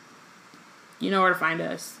 You know where to find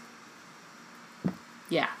us.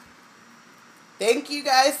 Yeah. Thank you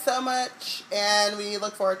guys so much, and we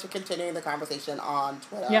look forward to continuing the conversation on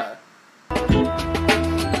Twitter. Yep.